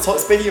 And Bill,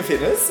 speaking of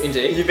fitness,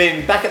 indeed, you've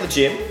been back at the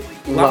gym.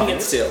 Loving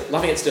it still.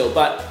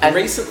 But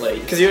recently,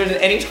 because you're an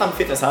anytime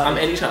fitness, aren't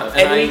you? I'm anytime.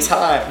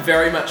 Anytime. I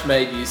very much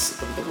made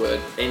use of the word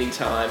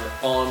anytime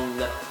on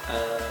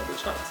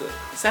which night is it?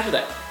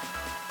 Saturday.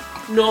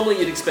 Normally,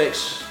 you'd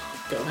expect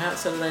go out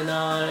Saturday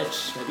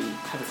night, maybe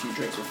have a few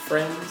drinks with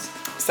friends.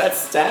 So that's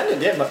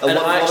standard, yeah. A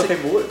lot of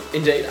people would.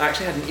 Indeed, I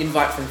actually had an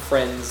invite from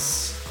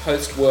friends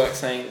post work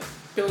saying,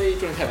 "Billy, do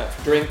you want to come out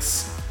for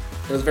drinks?"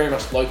 It was very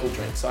much local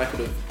drinks, so I could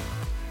have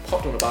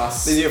popped on a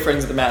bus. These are your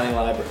friends at the Manly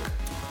Library.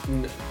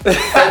 Friends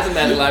at the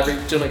Manly Library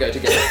do not go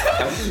together.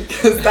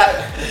 Because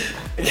that,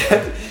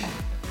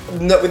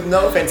 with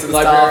no offence to the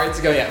librarians staff,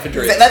 are going out for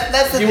drinks.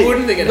 That's the thing.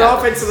 Wouldn't think it No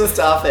happens. offence to the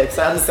staff there, because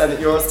I understand that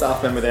you're a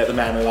staff member there at the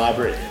Manly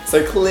Library.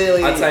 So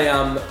clearly, I'd say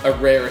a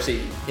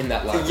rarity in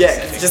that library. Yeah,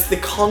 setting. just the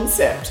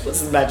concept.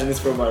 Let's imagine this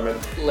for a moment.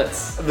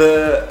 Let's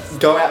the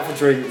go out for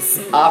drinks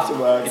after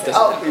work. It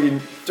doesn't We've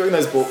been doing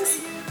those books.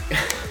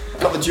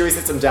 Got the jury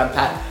system down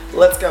pat.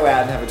 Let's go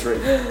out and have a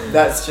drink.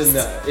 That's just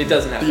it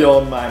doesn't happen.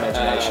 Beyond my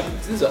imagination.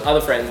 There's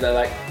other friends. They're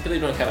like, "Billy,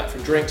 do you want to come out for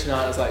a drink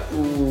tonight?" I was like,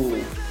 "Ooh,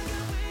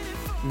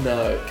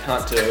 no,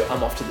 can't do.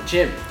 I'm off to the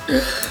gym."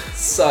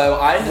 So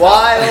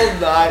wild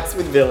nights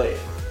with Billy.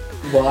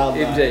 Wild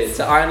nights. Indeed.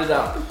 So I ended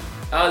up.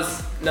 I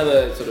was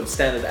another sort of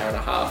standard hour and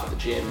a half at the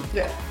gym.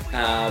 Yeah.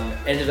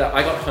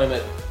 I got home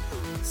at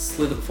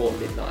slither before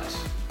midnight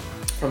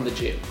from the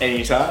gym.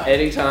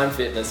 Anytime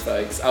fitness,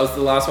 folks. I was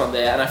the last one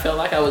there, and I felt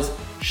like I was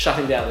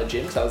shutting down the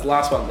gym because I was the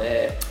last one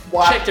there.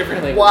 Checked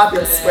everything. Wipe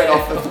the sweat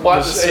off the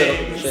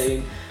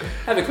machine.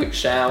 Have a quick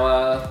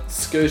shower.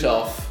 Scoot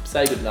off.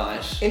 Say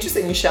goodnight.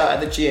 Interesting. You shower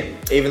at the gym,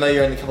 even though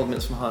you're only a couple of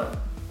minutes from home.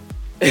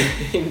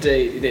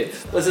 Indeed, it did.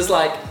 It was just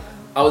like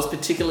I was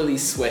particularly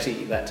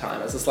sweaty that time.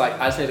 I was just like,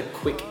 I just need a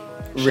quick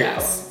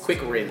shower,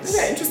 quick rinse.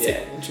 Yeah,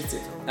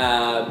 interesting.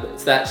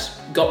 So that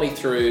got me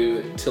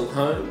through till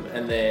home,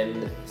 and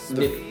then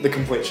the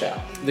complete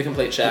shower. The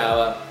complete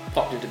shower.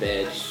 Popped into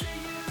bed.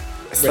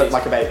 Slept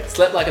like a baby.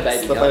 Slept like a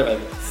baby.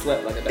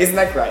 Isn't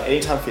that great?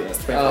 Anytime fitness,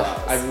 24 hours.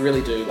 I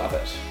really do love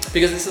it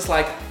because it's just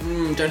like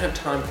don't have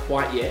time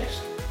quite yet.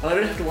 And I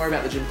don't have to worry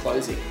about the gym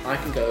closing. I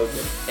can go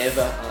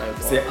whenever I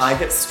want. See, I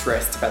get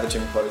stressed about the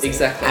gym closing.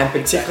 Exactly. And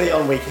particularly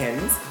on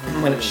weekends,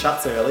 when it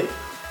shuts early.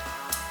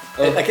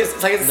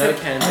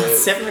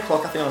 It's 7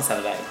 o'clock, I think, on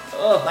Saturday.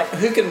 Like,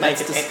 who can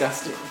make it?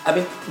 Disgusting. I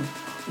mean,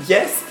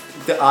 yes,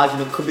 the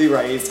argument could be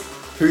raised,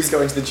 who's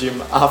going to the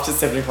gym after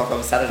 7 o'clock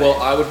on Saturday? Well,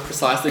 I would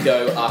precisely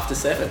go after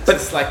 7. But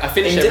it's like, I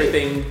finish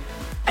everything.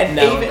 And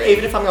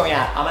even if I'm going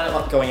out, I might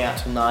not going out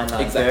till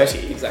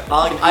 9:30. Exactly.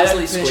 I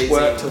don't finish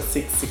work till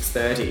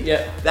 6:30.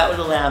 Yeah. That would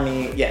allow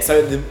me. Yeah.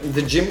 So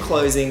the gym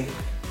closing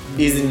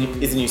is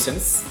a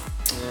nuisance.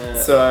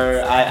 Yeah.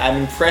 So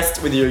I'm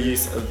impressed with your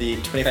use of the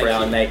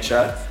 24-hour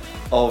nature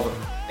of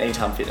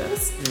Anytime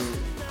Fitness.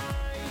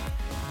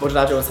 What did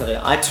I do on Saturday?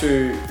 I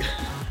too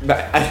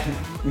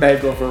may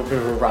have gone for a bit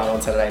of a run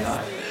on Saturday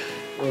night.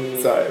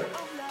 So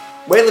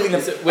we're living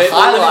the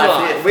high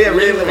life here. We are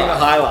really living the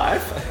high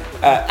life.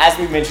 As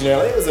we mentioned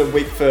earlier, it was a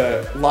week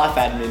for life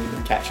admin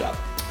and catch up.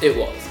 It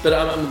was, but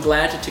I'm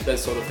glad to tick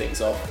those sort of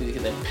things off because you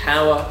can then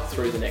power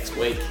through the next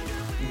week,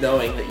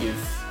 knowing that you've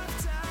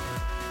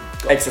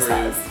got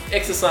exercise,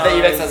 that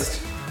you've exercised,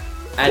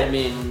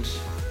 admin.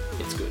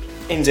 It's good.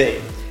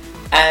 Indeed,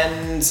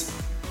 and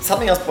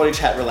something else body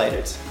chat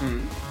related.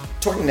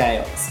 Talking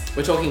nails.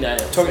 We're talking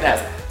nails.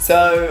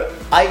 So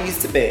I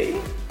used to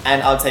be,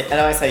 and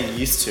I say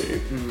used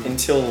to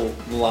until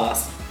the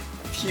last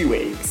few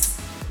weeks.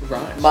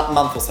 Right.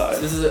 Month or so.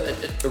 So this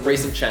is a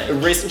recent change. A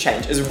recent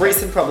change. As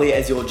recent probably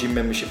as your gym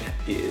membership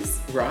is.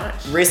 Right.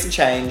 Recent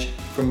change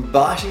from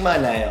biting my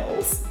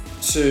nails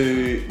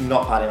to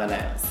not biting my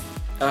nails.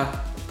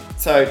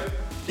 So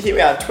here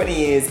we are, 20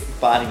 years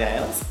biting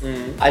nails.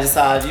 I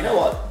decided, you know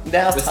what?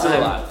 Now's We're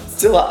time.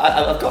 Still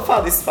alive. I've got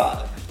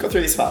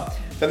through this far.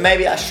 But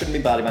maybe I shouldn't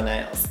be biting my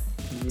nails.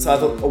 So I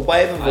thought a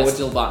way of avoiding... I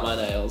still bite my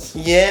nails.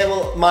 Yeah,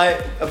 well, my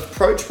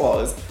approach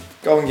was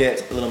go and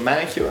get a little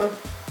manicure.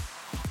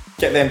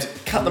 Get them to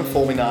cut them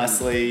for me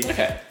nicely.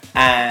 Okay.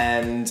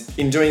 And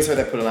in doing so,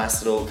 they put a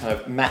nice little kind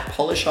of matte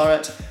polish on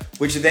it,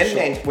 which then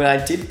meant when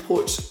I did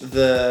put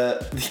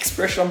the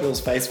expression on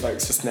Bill's face,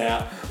 folks, just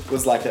now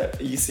was like, are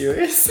you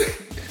serious?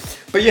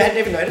 But you had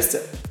never noticed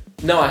it.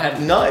 No, I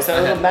hadn't. No, so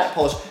a little matte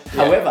polish.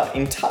 Yeah. However,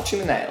 in touching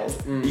the nails,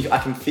 I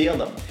can feel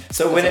them.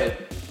 So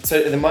so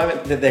at the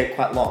moment that they're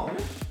quite long.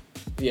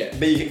 Yeah.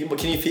 But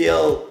can you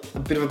feel a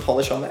bit of a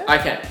polish on there? I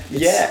can.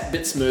 It's a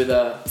bit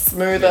smoother.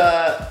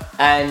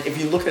 And if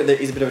you look at it, there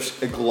is a bit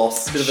of a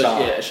gloss, a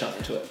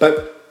shine to it.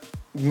 But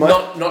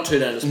not too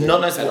noticeable.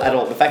 Not noticeable at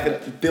all. The fact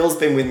that Bill's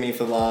been with me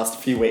for the last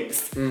few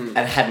weeks and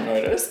hadn't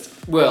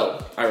noticed.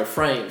 Well, I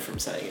refrained from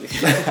saying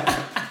anything.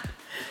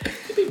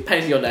 You've been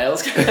painting your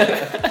nails.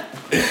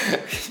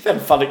 You've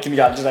had fun at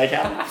kindergarten today,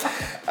 Cal.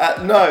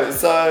 No,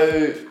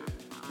 so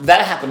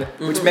that happened,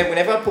 which meant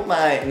whenever I put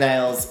my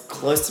nails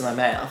close to my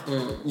mouth,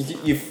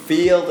 you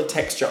feel the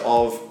texture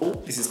of,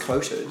 oh, this is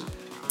coated.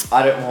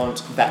 I don't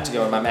want that to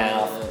go in my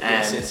mouth,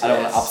 and I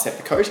don't want to upset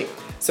the coating.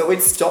 So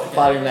we'd stop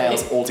biting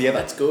nails altogether.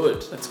 That's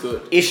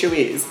good. Issue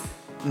is,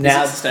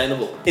 now... Is it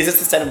sustainable? Is it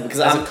sustainable? Because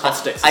As a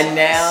cost exercise. I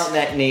now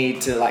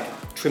need to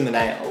trim the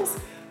nails,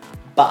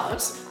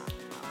 but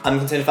I'm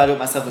concerned if I do it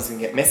myself, it's going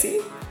to get messy.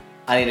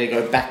 I need to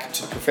go back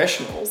to the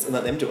professionals and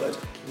let them do it.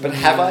 But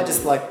have I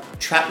just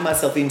trapped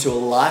myself into a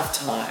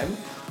lifetime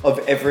of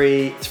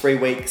every 3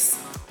 weeks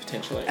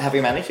potentially having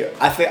a manicure?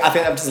 I think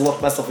I've just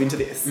locked myself into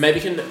this. Maybe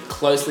you can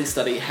closely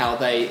study how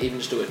they even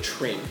just do a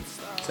trim.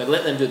 So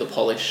let them do the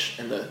polish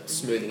and the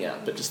smoothing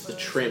out, but just the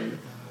trim.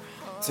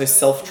 So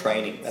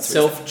self-training. That's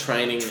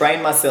self-training.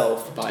 Train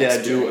myself to be able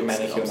to do a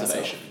manicure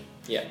myself.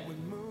 Yeah.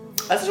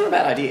 That's not a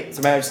bad idea.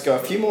 So maybe I'll just go a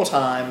few more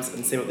times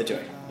and see what they're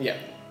doing. Yeah.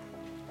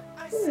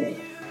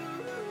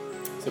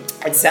 So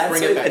it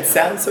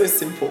sounds so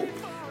simple.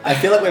 I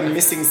feel like we're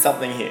missing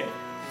something here.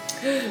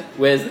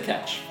 Where's the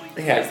catch?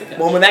 Okay.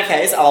 Well, in that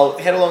case, I'll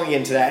head along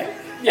again today.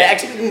 Yeah. It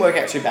actually didn't work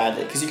out too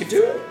badly because you could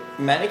do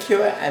a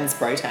manicure and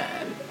spray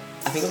tan.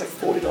 I think it was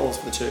 $40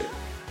 for the two.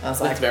 And I was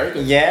That's very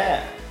good.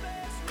 Yeah.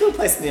 Good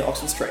place near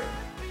Oxford Street.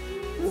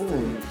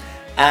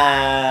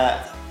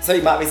 So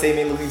you might be seeing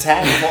me looking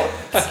tan.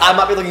 I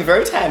might be looking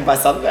very tan by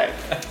Sunday.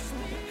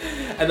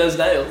 And those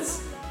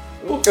nails.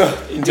 Do you want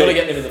to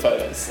get them in the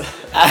photos?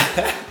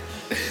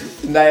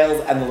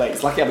 Nails and the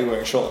legs. Lucky I'll be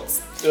wearing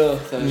shorts.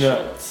 Those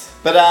shorts.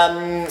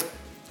 But,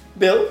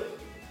 Bill?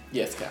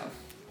 Yes, Cal.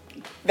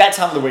 That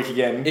time of the week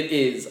again. It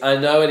is. I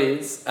know it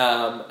is.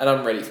 And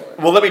I'm ready for it.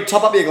 Well, let me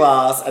top up your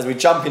glass as we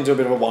jump into a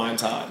bit of a wine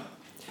time.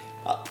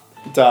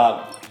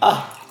 Done.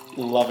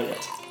 Loving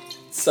it.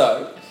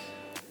 So,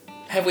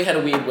 have we had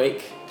a weird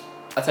week?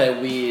 I'd say a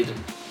weird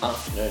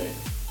afternoon.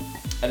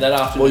 And that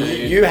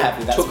afternoon you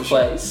have, that's took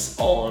place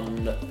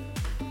on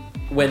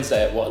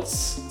Wednesday it was.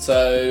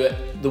 So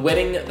the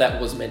wedding that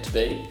was meant to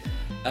be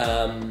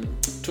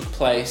took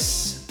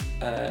place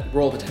at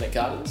Royal Botanic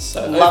Gardens.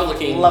 So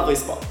overlooking lovely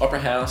spot. Opera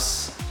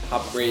House,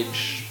 Harbour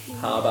Bridge,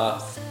 Harbour.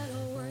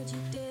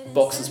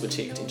 Boxes were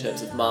ticked in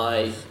terms of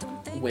my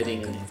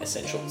wedding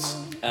essentials.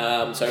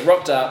 So I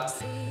rocked up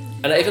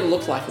and it even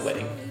looked like a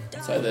wedding.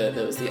 So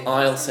there was the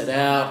aisle set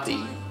out,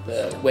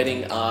 the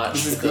wedding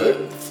arch with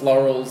the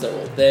florals, they're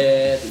all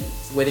there, the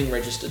wedding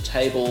register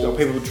table. There were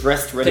people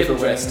dressed ready for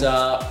wedding. People dressed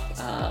up.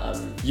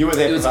 You were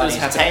there providing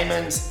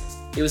entertainment.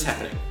 It was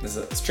happening. There's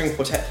a string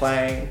quartet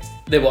playing.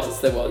 There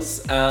was.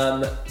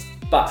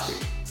 But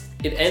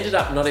it ended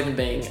up not even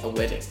being a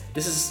wedding.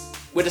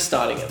 We're just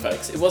starting it,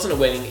 folks. It wasn't a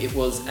wedding, it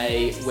was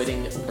a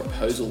wedding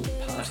proposal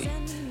party.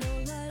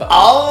 But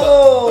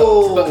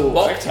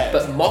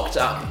mocked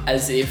up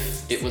as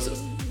if it was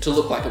to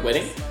look like a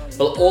wedding.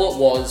 But all it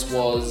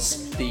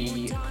was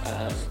the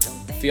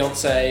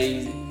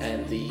fiance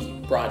and the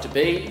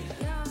bride-to-be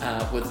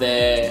were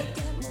there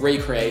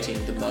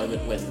recreating the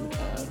moment when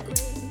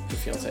the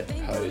fiance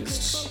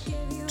proposed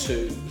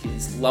to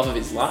his love of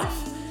his life.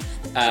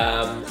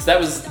 So that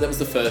was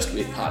the first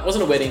weird part. It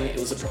wasn't a wedding, it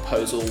was a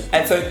proposal.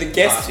 And so the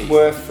guests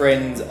were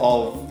friends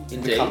of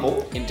the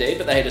couple? Indeed,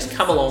 but they had just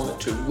come along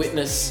to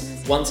witness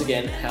once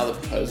again how the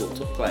proposal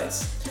took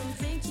place.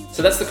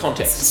 So that's the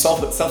context.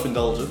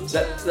 Self-indulgent.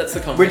 That's the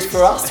context. Which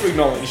for us to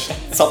acknowledge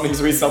something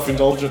to be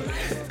self-indulgent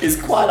is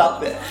quite up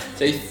there.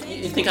 So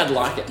you think I'd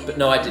like it, but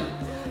no, I didn't.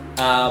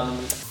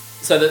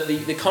 So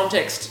the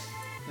context,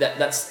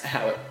 that's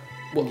how it...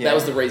 Well, that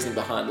was the reason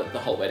behind the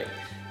whole wedding.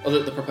 Or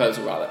the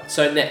proposal, rather.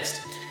 So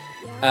next,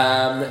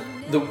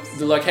 the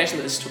location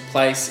that this took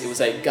place, it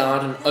was a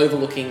garden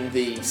overlooking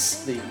the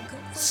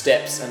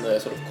steps and the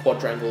sort of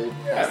quadrangle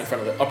in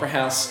front of the Opera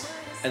House.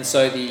 And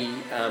so the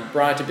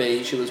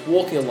bride-to-be, she was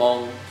walking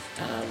along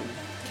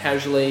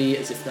casually,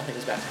 as if nothing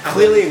was about to happen.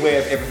 Clearly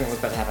aware of everything that was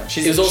about to happen.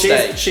 It was all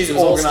staged. She's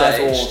organised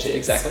all of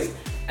exactly.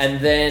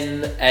 And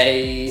then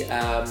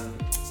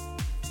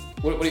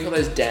what do you call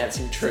those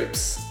dancing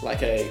troops? Like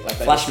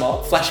flash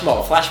mob. Flash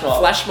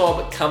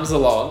mob comes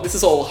along. This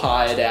is all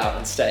hired out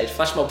and staged.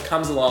 Flash mob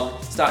comes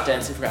along, start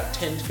dancing for about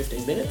 10 to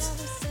 15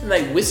 minutes, and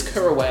they whisk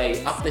her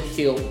away up the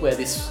hill where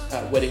this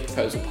wedding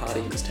proposal party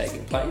is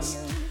taking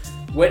place.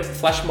 When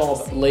Flash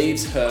mob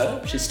leaves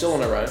her, she's still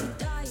on her own,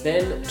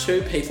 Then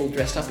 2 people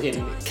dressed up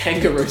in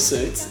kangaroo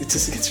suits. It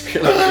just gets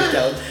really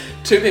detailed.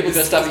 2 people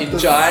dressed up in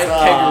giant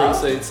kangaroo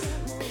suits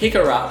pick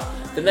her up.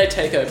 Then they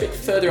take her a bit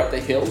further up the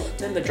hill.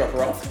 Then they drop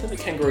her off. Then the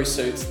kangaroo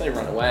suits, they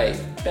run away.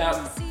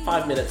 About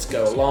 5 minutes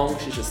go along.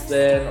 She's just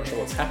there, not sure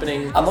what's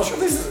happening. I'm not sure if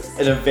this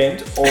is an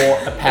event or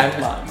a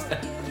pantomime.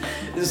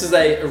 This is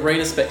a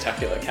arena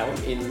spectacular, Callum.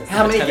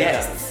 How many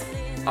guests?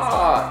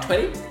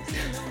 20.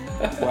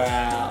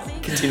 Wow.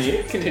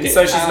 Continue.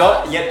 So she's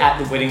not yet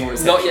at the wedding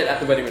reception. Not yet at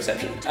the wedding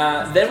reception.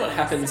 Then what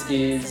happens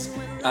is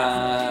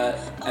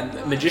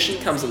a magician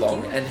comes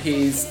along and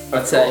he's,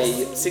 let's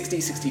say,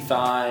 60,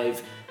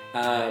 65,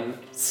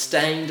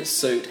 stained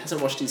suit,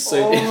 hasn't washed his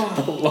suit in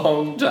a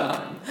long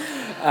time.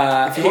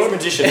 If you want a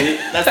magician,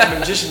 that's the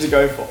magician to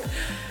go for.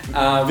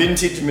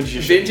 Vintage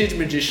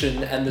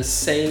magician, and the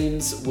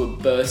seams were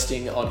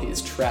bursting on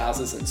his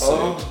trousers and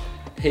suit.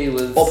 He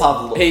was. All part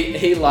of the look.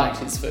 He liked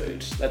his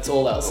food. That's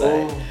all I'll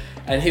say.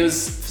 And he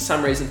was, for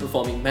some reason,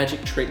 performing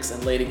magic tricks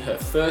and leading her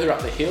further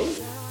up the hill,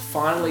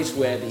 finally to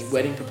where the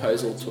wedding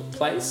proposal took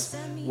place,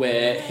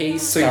 where he.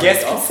 So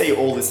guests can see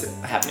all this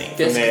happening.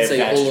 Guests can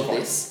see all of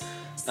this.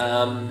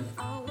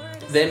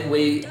 Then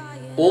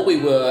all we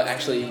were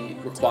actually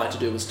required to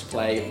do was to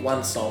play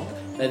one song.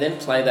 They then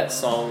play that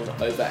song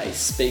over a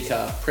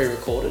speaker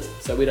pre-recorded,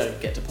 so we don't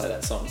get to play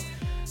that song.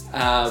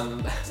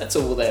 That's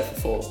all we're there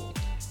for.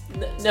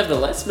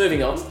 Nevertheless,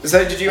 moving on.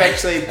 So did you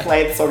actually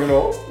play the song at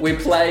all? We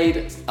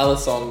played other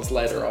songs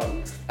later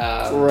on.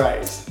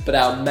 Right. But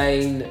our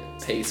main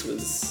piece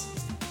was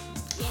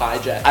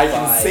hijacked. I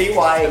can see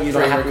why you're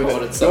not happy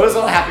with it. I was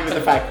not happy with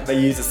the fact that they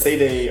used a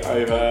CD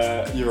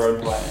over your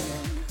own playing.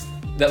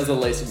 That was the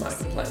least of my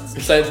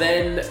complaints. So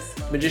then,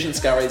 magician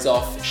scurries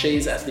off.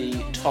 She's at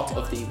the top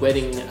of the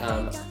wedding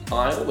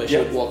aisle where she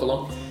would walk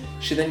along.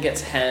 She then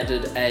gets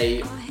handed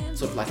a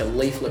sort of like a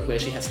leaflet where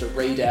she has to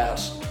read out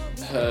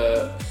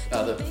her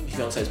the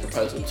fiance's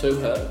proposal to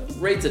her.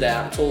 Reads it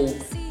out. It's all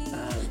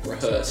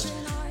rehearsed.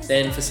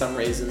 Then, for some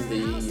reason,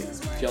 the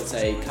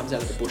fiance comes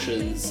out of the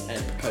bushes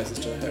and proposes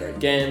to her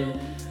again.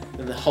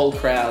 Then the whole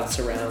crowd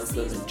surrounds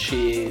them and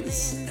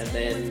cheers. And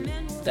then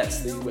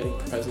that's the wedding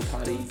proposal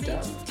party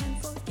done.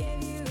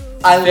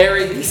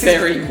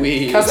 Very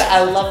weird. Because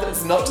I love that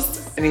it's not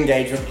just an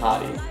engagement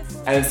party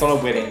and it's not a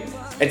wedding.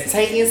 It's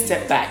taking a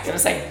step back and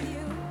it's saying,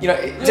 you know,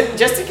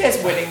 just in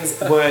case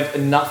weddings weren't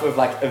enough of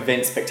like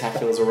event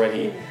spectaculars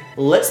already,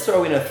 let's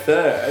throw in a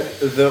third,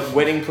 the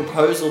wedding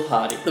proposal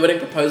party. The wedding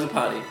proposal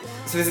party.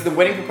 So this is the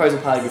wedding proposal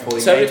party before the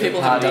so many engagement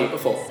people party. haven't done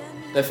it before.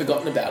 They've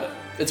forgotten about it.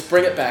 Let's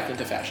bring it back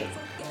into fashion.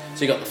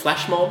 So you got the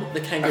flash mob,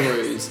 the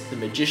kangaroos, the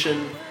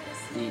magician,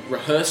 the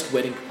rehearsed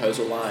wedding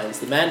proposal lines,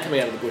 the man coming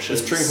out of the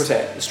bushes,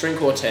 the string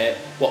quartet,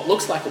 what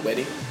looks like a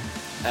wedding.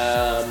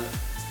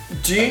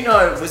 Do you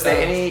know, was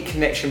there any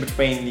connection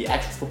between the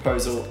actual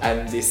proposal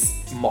and this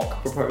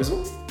mock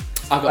proposal?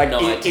 I've got no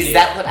idea. Is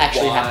that what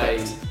actually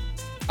happened?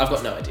 I've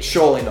got no idea.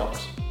 Surely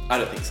not. I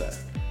don't think so.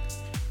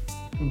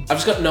 I've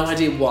just got no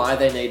idea why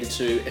they needed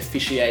to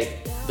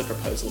officiate the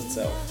proposal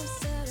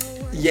itself.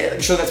 Yeah,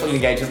 I'm sure that's what an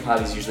engagement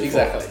party is usually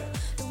for.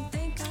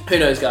 Who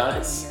knows,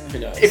 guys? Who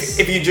knows?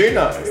 If you do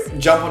know,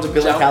 jump onto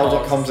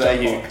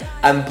billycal.com.au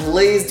and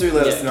please do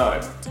let us know.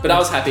 But I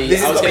was happy.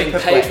 I was getting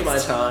paid for my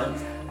time.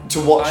 To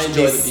watch I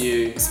enjoy the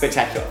view.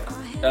 Spectacular.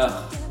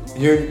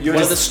 You're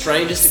one of the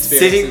strangest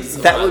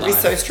experiences that would be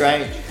so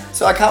strange.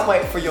 So I can't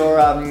wait for your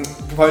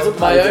proposal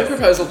party. My own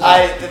proposal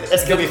party.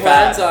 It's going to be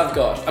fun. fab.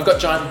 I've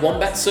got giant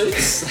wombat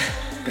suits.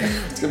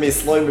 It's going to be a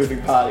slow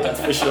moving party,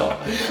 that's for sure.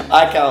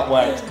 I can't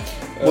wait.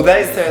 Well,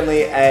 that is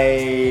certainly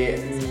a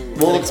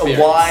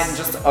wine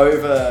just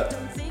over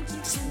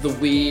the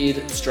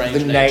weird, strange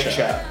the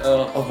nature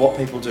of what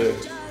people do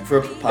for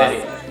a party.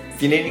 Anyway.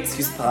 If you need an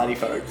excuse to party,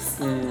 folks,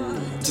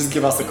 just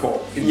give us a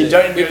call. We've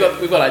got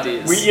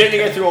ideas. You don't need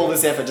to go through all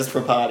this effort just for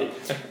a party.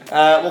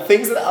 Well,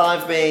 things that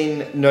I've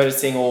been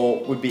noticing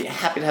or would be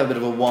happy to have a bit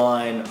of a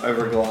wine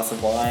over a glass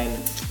of wine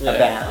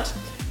about.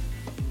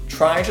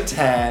 Trying to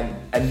tan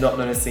and not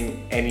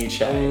noticing any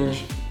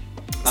change.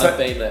 So, I've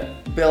been there.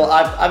 Bill,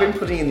 I've been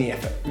putting in the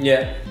effort.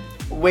 Yeah.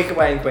 A week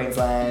away in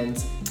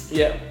Queensland.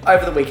 Yeah.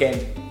 Over the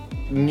weekend,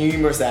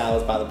 numerous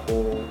hours by the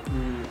pool.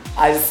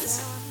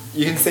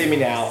 You can see me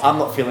now. I'm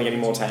not feeling any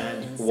more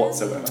tanned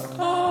whatsoever.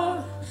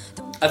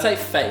 I'd say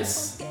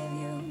face,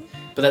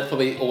 but that's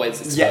probably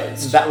always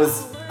exposed. Yeah,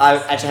 I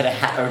actually had a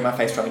hat over my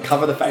face trying to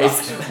cover the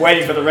face,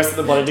 waiting for the rest of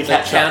the body to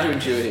catch up.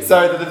 Counterintuitive.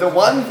 So the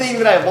one thing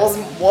that I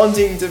wasn't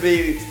wanting to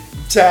be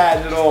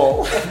tanned at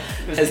all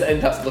has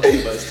ended up looking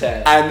the most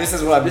tan. And this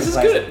is what I'm This is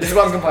good. This is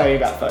what I'm complaining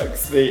about,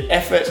 folks. The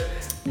effort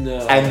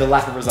and the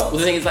lack of results. Well,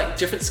 the thing is, like,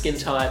 different skin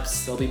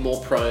types, they'll be more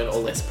prone or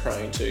less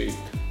prone to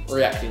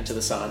reacting to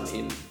the sun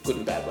in good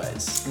and bad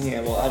ways.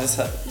 Yeah, well, I just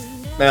have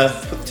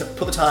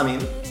put the time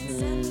in.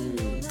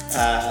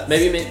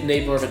 Maybe you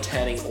need more of a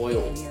tanning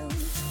oil.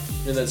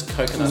 You know, those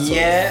coconuts.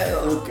 Yeah,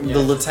 the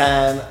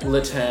Latan.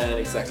 Latan,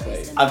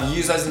 exactly. I've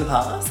used those in the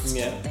past.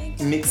 Yeah.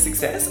 Mixed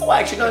success. Oh,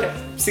 actually, no.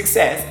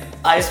 Success.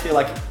 I just feel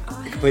like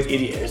a complete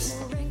idiot.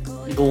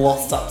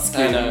 Glossed up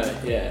skin. I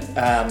know, yeah.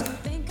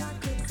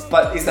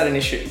 But is that an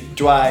issue?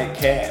 Do I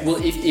care? Well,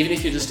 even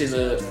if you're just in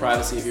the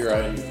privacy of your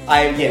own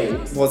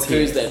was here.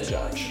 Who's there to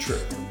judge? True.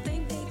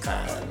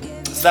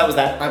 So that was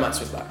that. I might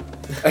swing by.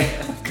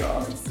 Oh,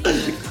 God.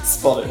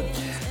 Spotted.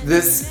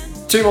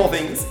 There's 2 more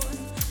things.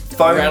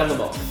 Round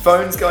them off.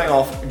 Phones going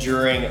off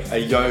during a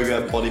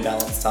yoga body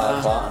balance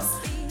style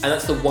class. And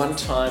that's the one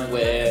time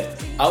where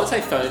I would say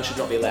phones should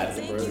not be allowed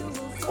in the room.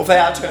 Or if they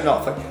are turned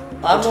off.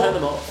 Like, turn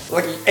them off.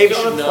 Like, even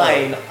on a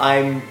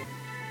plane,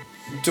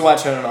 do I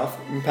turn it off?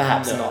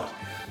 Perhaps not.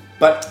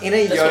 But in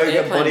a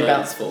yoga body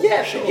balance,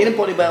 in a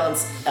body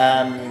balance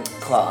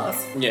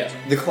class,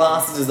 the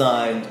class is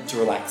designed to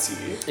relax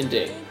you.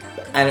 Indeed.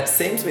 And it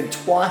seems to be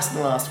twice in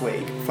the last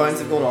week, phones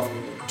have gone off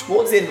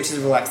towards the end, which is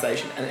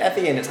relaxation, and at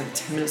the end, it's like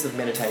 10 minutes of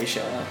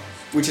meditation,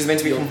 which is meant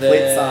to be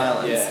complete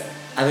silence. Yeah.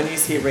 And then you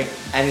just hear it ring,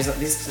 and it's like,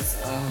 this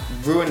just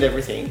ruined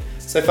everything.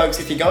 So, folks,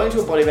 if you're going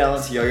to a body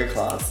balance yoga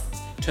class,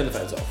 turn the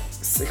phones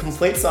off.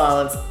 Complete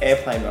silence,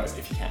 airplane mode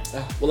if you can.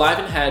 Well, I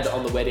even had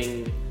on the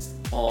wedding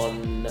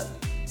on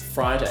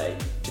Friday,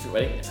 different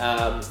wedding,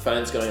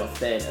 phones going off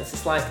then. It's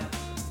just like,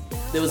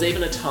 there was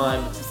even a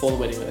time before the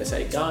wedding where they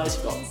say, guys,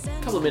 you've got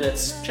a couple of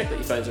minutes, check that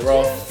your phones are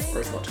off,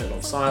 or if not, turn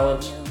on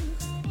silent.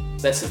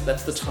 That's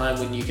the time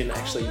when you can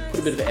actually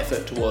put a bit of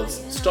effort towards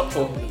stop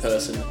talking to the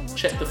person,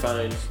 check the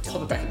phone,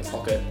 pop it back in the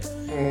pocket.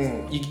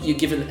 You're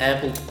given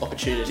ample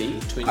opportunity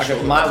to ensure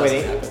that my doesn't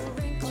wedding,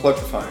 happen. Cloak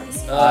the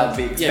phones. I'd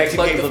be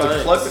expecting people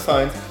to cloak the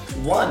phones.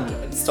 One,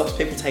 it stops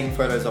people taking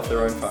photos off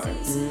their own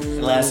phones.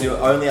 It allows you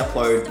to only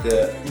upload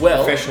the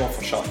professional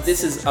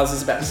shots. I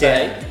was about to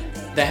say,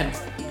 they had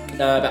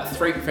about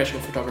 3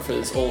 professional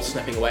photographers all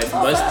snapping away for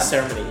most of the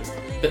ceremony.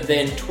 But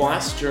then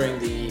twice during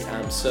the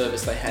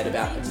service, they had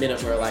about a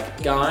minute where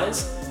like,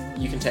 guys,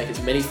 you can take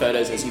as many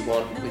photos as you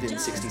want within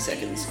 60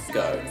 seconds.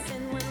 Go.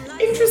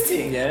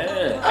 Interesting.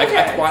 Yeah. Okay.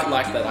 I quite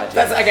like that idea.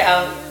 That's okay.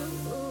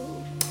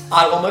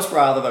 I'd almost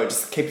rather though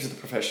just keep it to the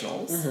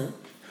professionals. Mm-hmm.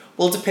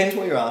 Well, it depends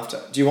what you're after.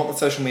 Do you want the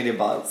social media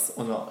buzz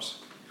or not?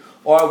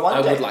 Or I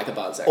would like the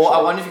buzz actually. Or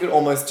I wonder if you could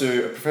almost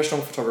do a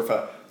professional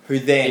photographer who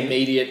then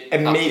immediate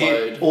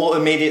upload. Or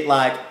immediate,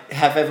 like,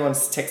 have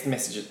everyone's text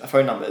messages,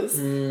 phone numbers,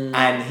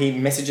 and he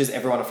messages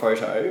everyone a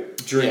photo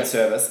during the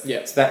service.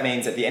 Yeah. So that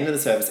means at the end of the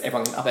service,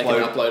 everyone can upload. They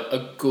can upload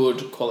a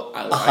good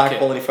quality, high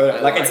quality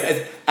photo.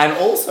 And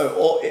also,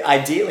 or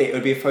ideally, it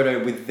would be a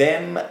photo with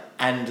them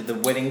and the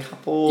wedding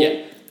couple.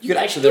 Yeah. You could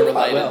actually do it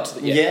quite well.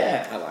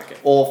 Yeah. I like it.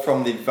 Or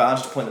from the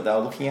vantage point that they were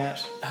looking at.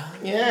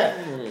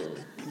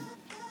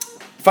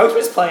 Folks, we're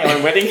just playing our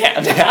own wedding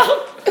hand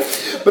now.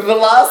 But the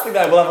last thing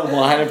that we'll have a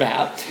line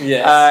about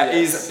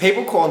is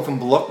people calling from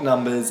blocked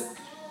numbers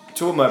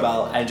to a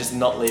mobile and just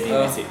not leaving a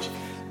message.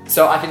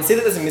 So I can see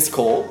that there's a missed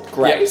call.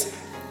 Great. Yep.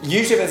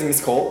 Usually if there's a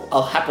missed call,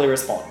 I'll happily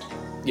respond.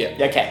 Yeah.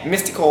 Okay,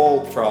 missed a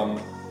call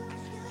from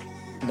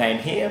name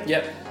here.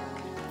 Yep.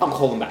 I'll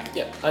call them back.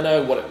 Yep. I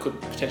know what it could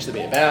potentially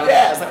be about.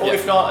 Yeah, it's like, or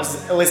if not,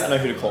 at least I know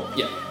who to call.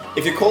 Yeah.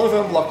 If you're calling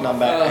from a blocked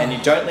number and you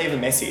don't leave a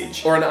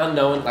message, or an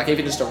unknown, like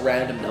even just a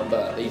random number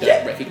that you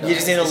don't recognise, you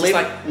just need to leave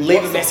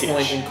a message.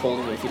 What's the point in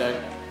calling me if you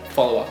don't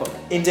follow up on it?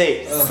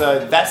 Indeed.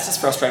 So that's just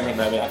frustrating at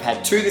the moment. I've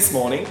had 2 this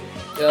morning,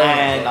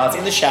 and I was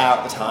in the shower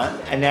at the time,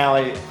 and now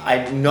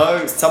I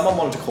know someone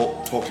wanted to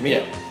talk to me.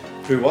 Yeah.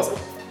 Who was it?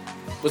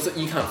 Was it?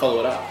 You can't follow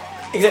it up.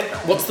 Exactly.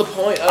 What's the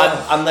point?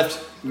 I'm left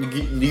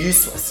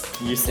useless.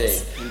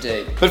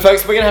 Indeed. But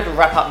folks, we're going to have to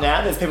wrap up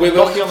now. There's people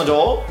knocking on the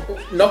door.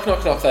 Knock,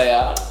 they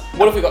are.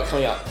 What have we got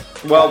coming up?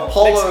 Well,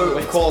 Polo,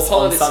 of course,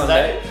 on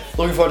Sunday.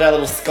 Looking forward to our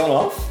little scone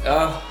off.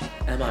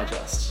 Am I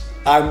just?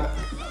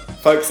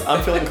 Folks,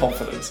 I'm feeling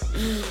confident.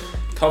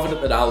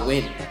 Confident that I'll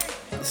win.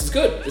 This is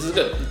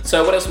good.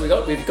 So what else have we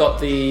got? We've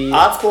got the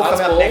Arts Ball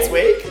coming up next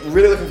week.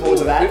 Really looking forward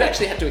to that. We've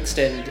actually had to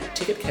extend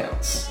ticket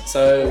counts.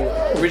 So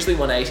originally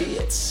 180,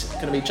 it's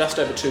going to be just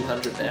over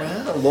 200 now.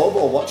 Wow, Law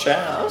Ball, watch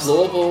out.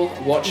 Law Ball,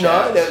 watch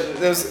out. No,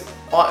 there was,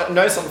 I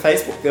noticed on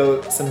Facebook, there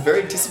were some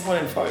very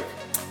disappointed folk.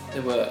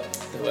 There were.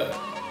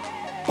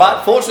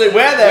 But fortunately,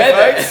 we're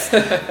there, folks.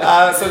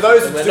 So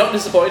we're not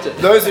disappointed.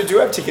 Those who do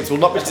have tickets will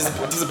not be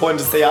disappointed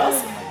to see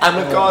us. And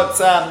we've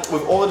got,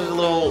 we've ordered a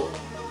little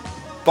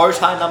bow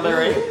tie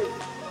number in.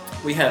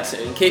 We have, so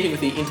in keeping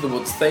with the Into the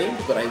Woods theme,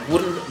 we've got a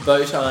wooden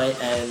bow tie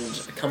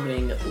and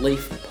accompanying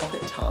leaf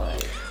pocket tie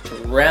to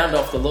round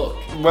off the look.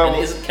 Well,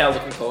 and isn't Cal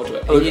looking forward to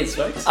it? He is,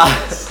 folks.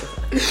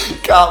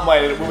 Can't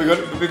wait.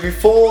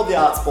 Before the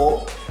Arts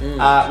Ball,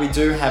 we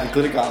do have a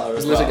glitter gala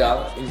as well. Glitter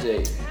gala,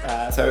 indeed.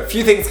 So a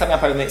few things coming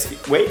up over the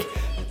next week,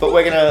 but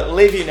we're going to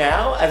leave you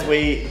now as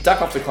we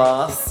duck off to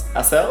class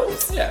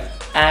ourselves. Yeah.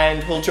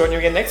 And we'll join you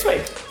again next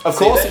week. Of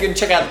course, you can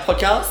check out the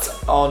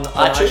podcast on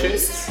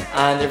iTunes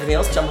and everything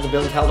else. Jump onto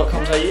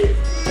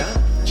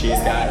billandcal.com.au. Cheers,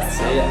 guys.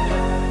 See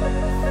ya.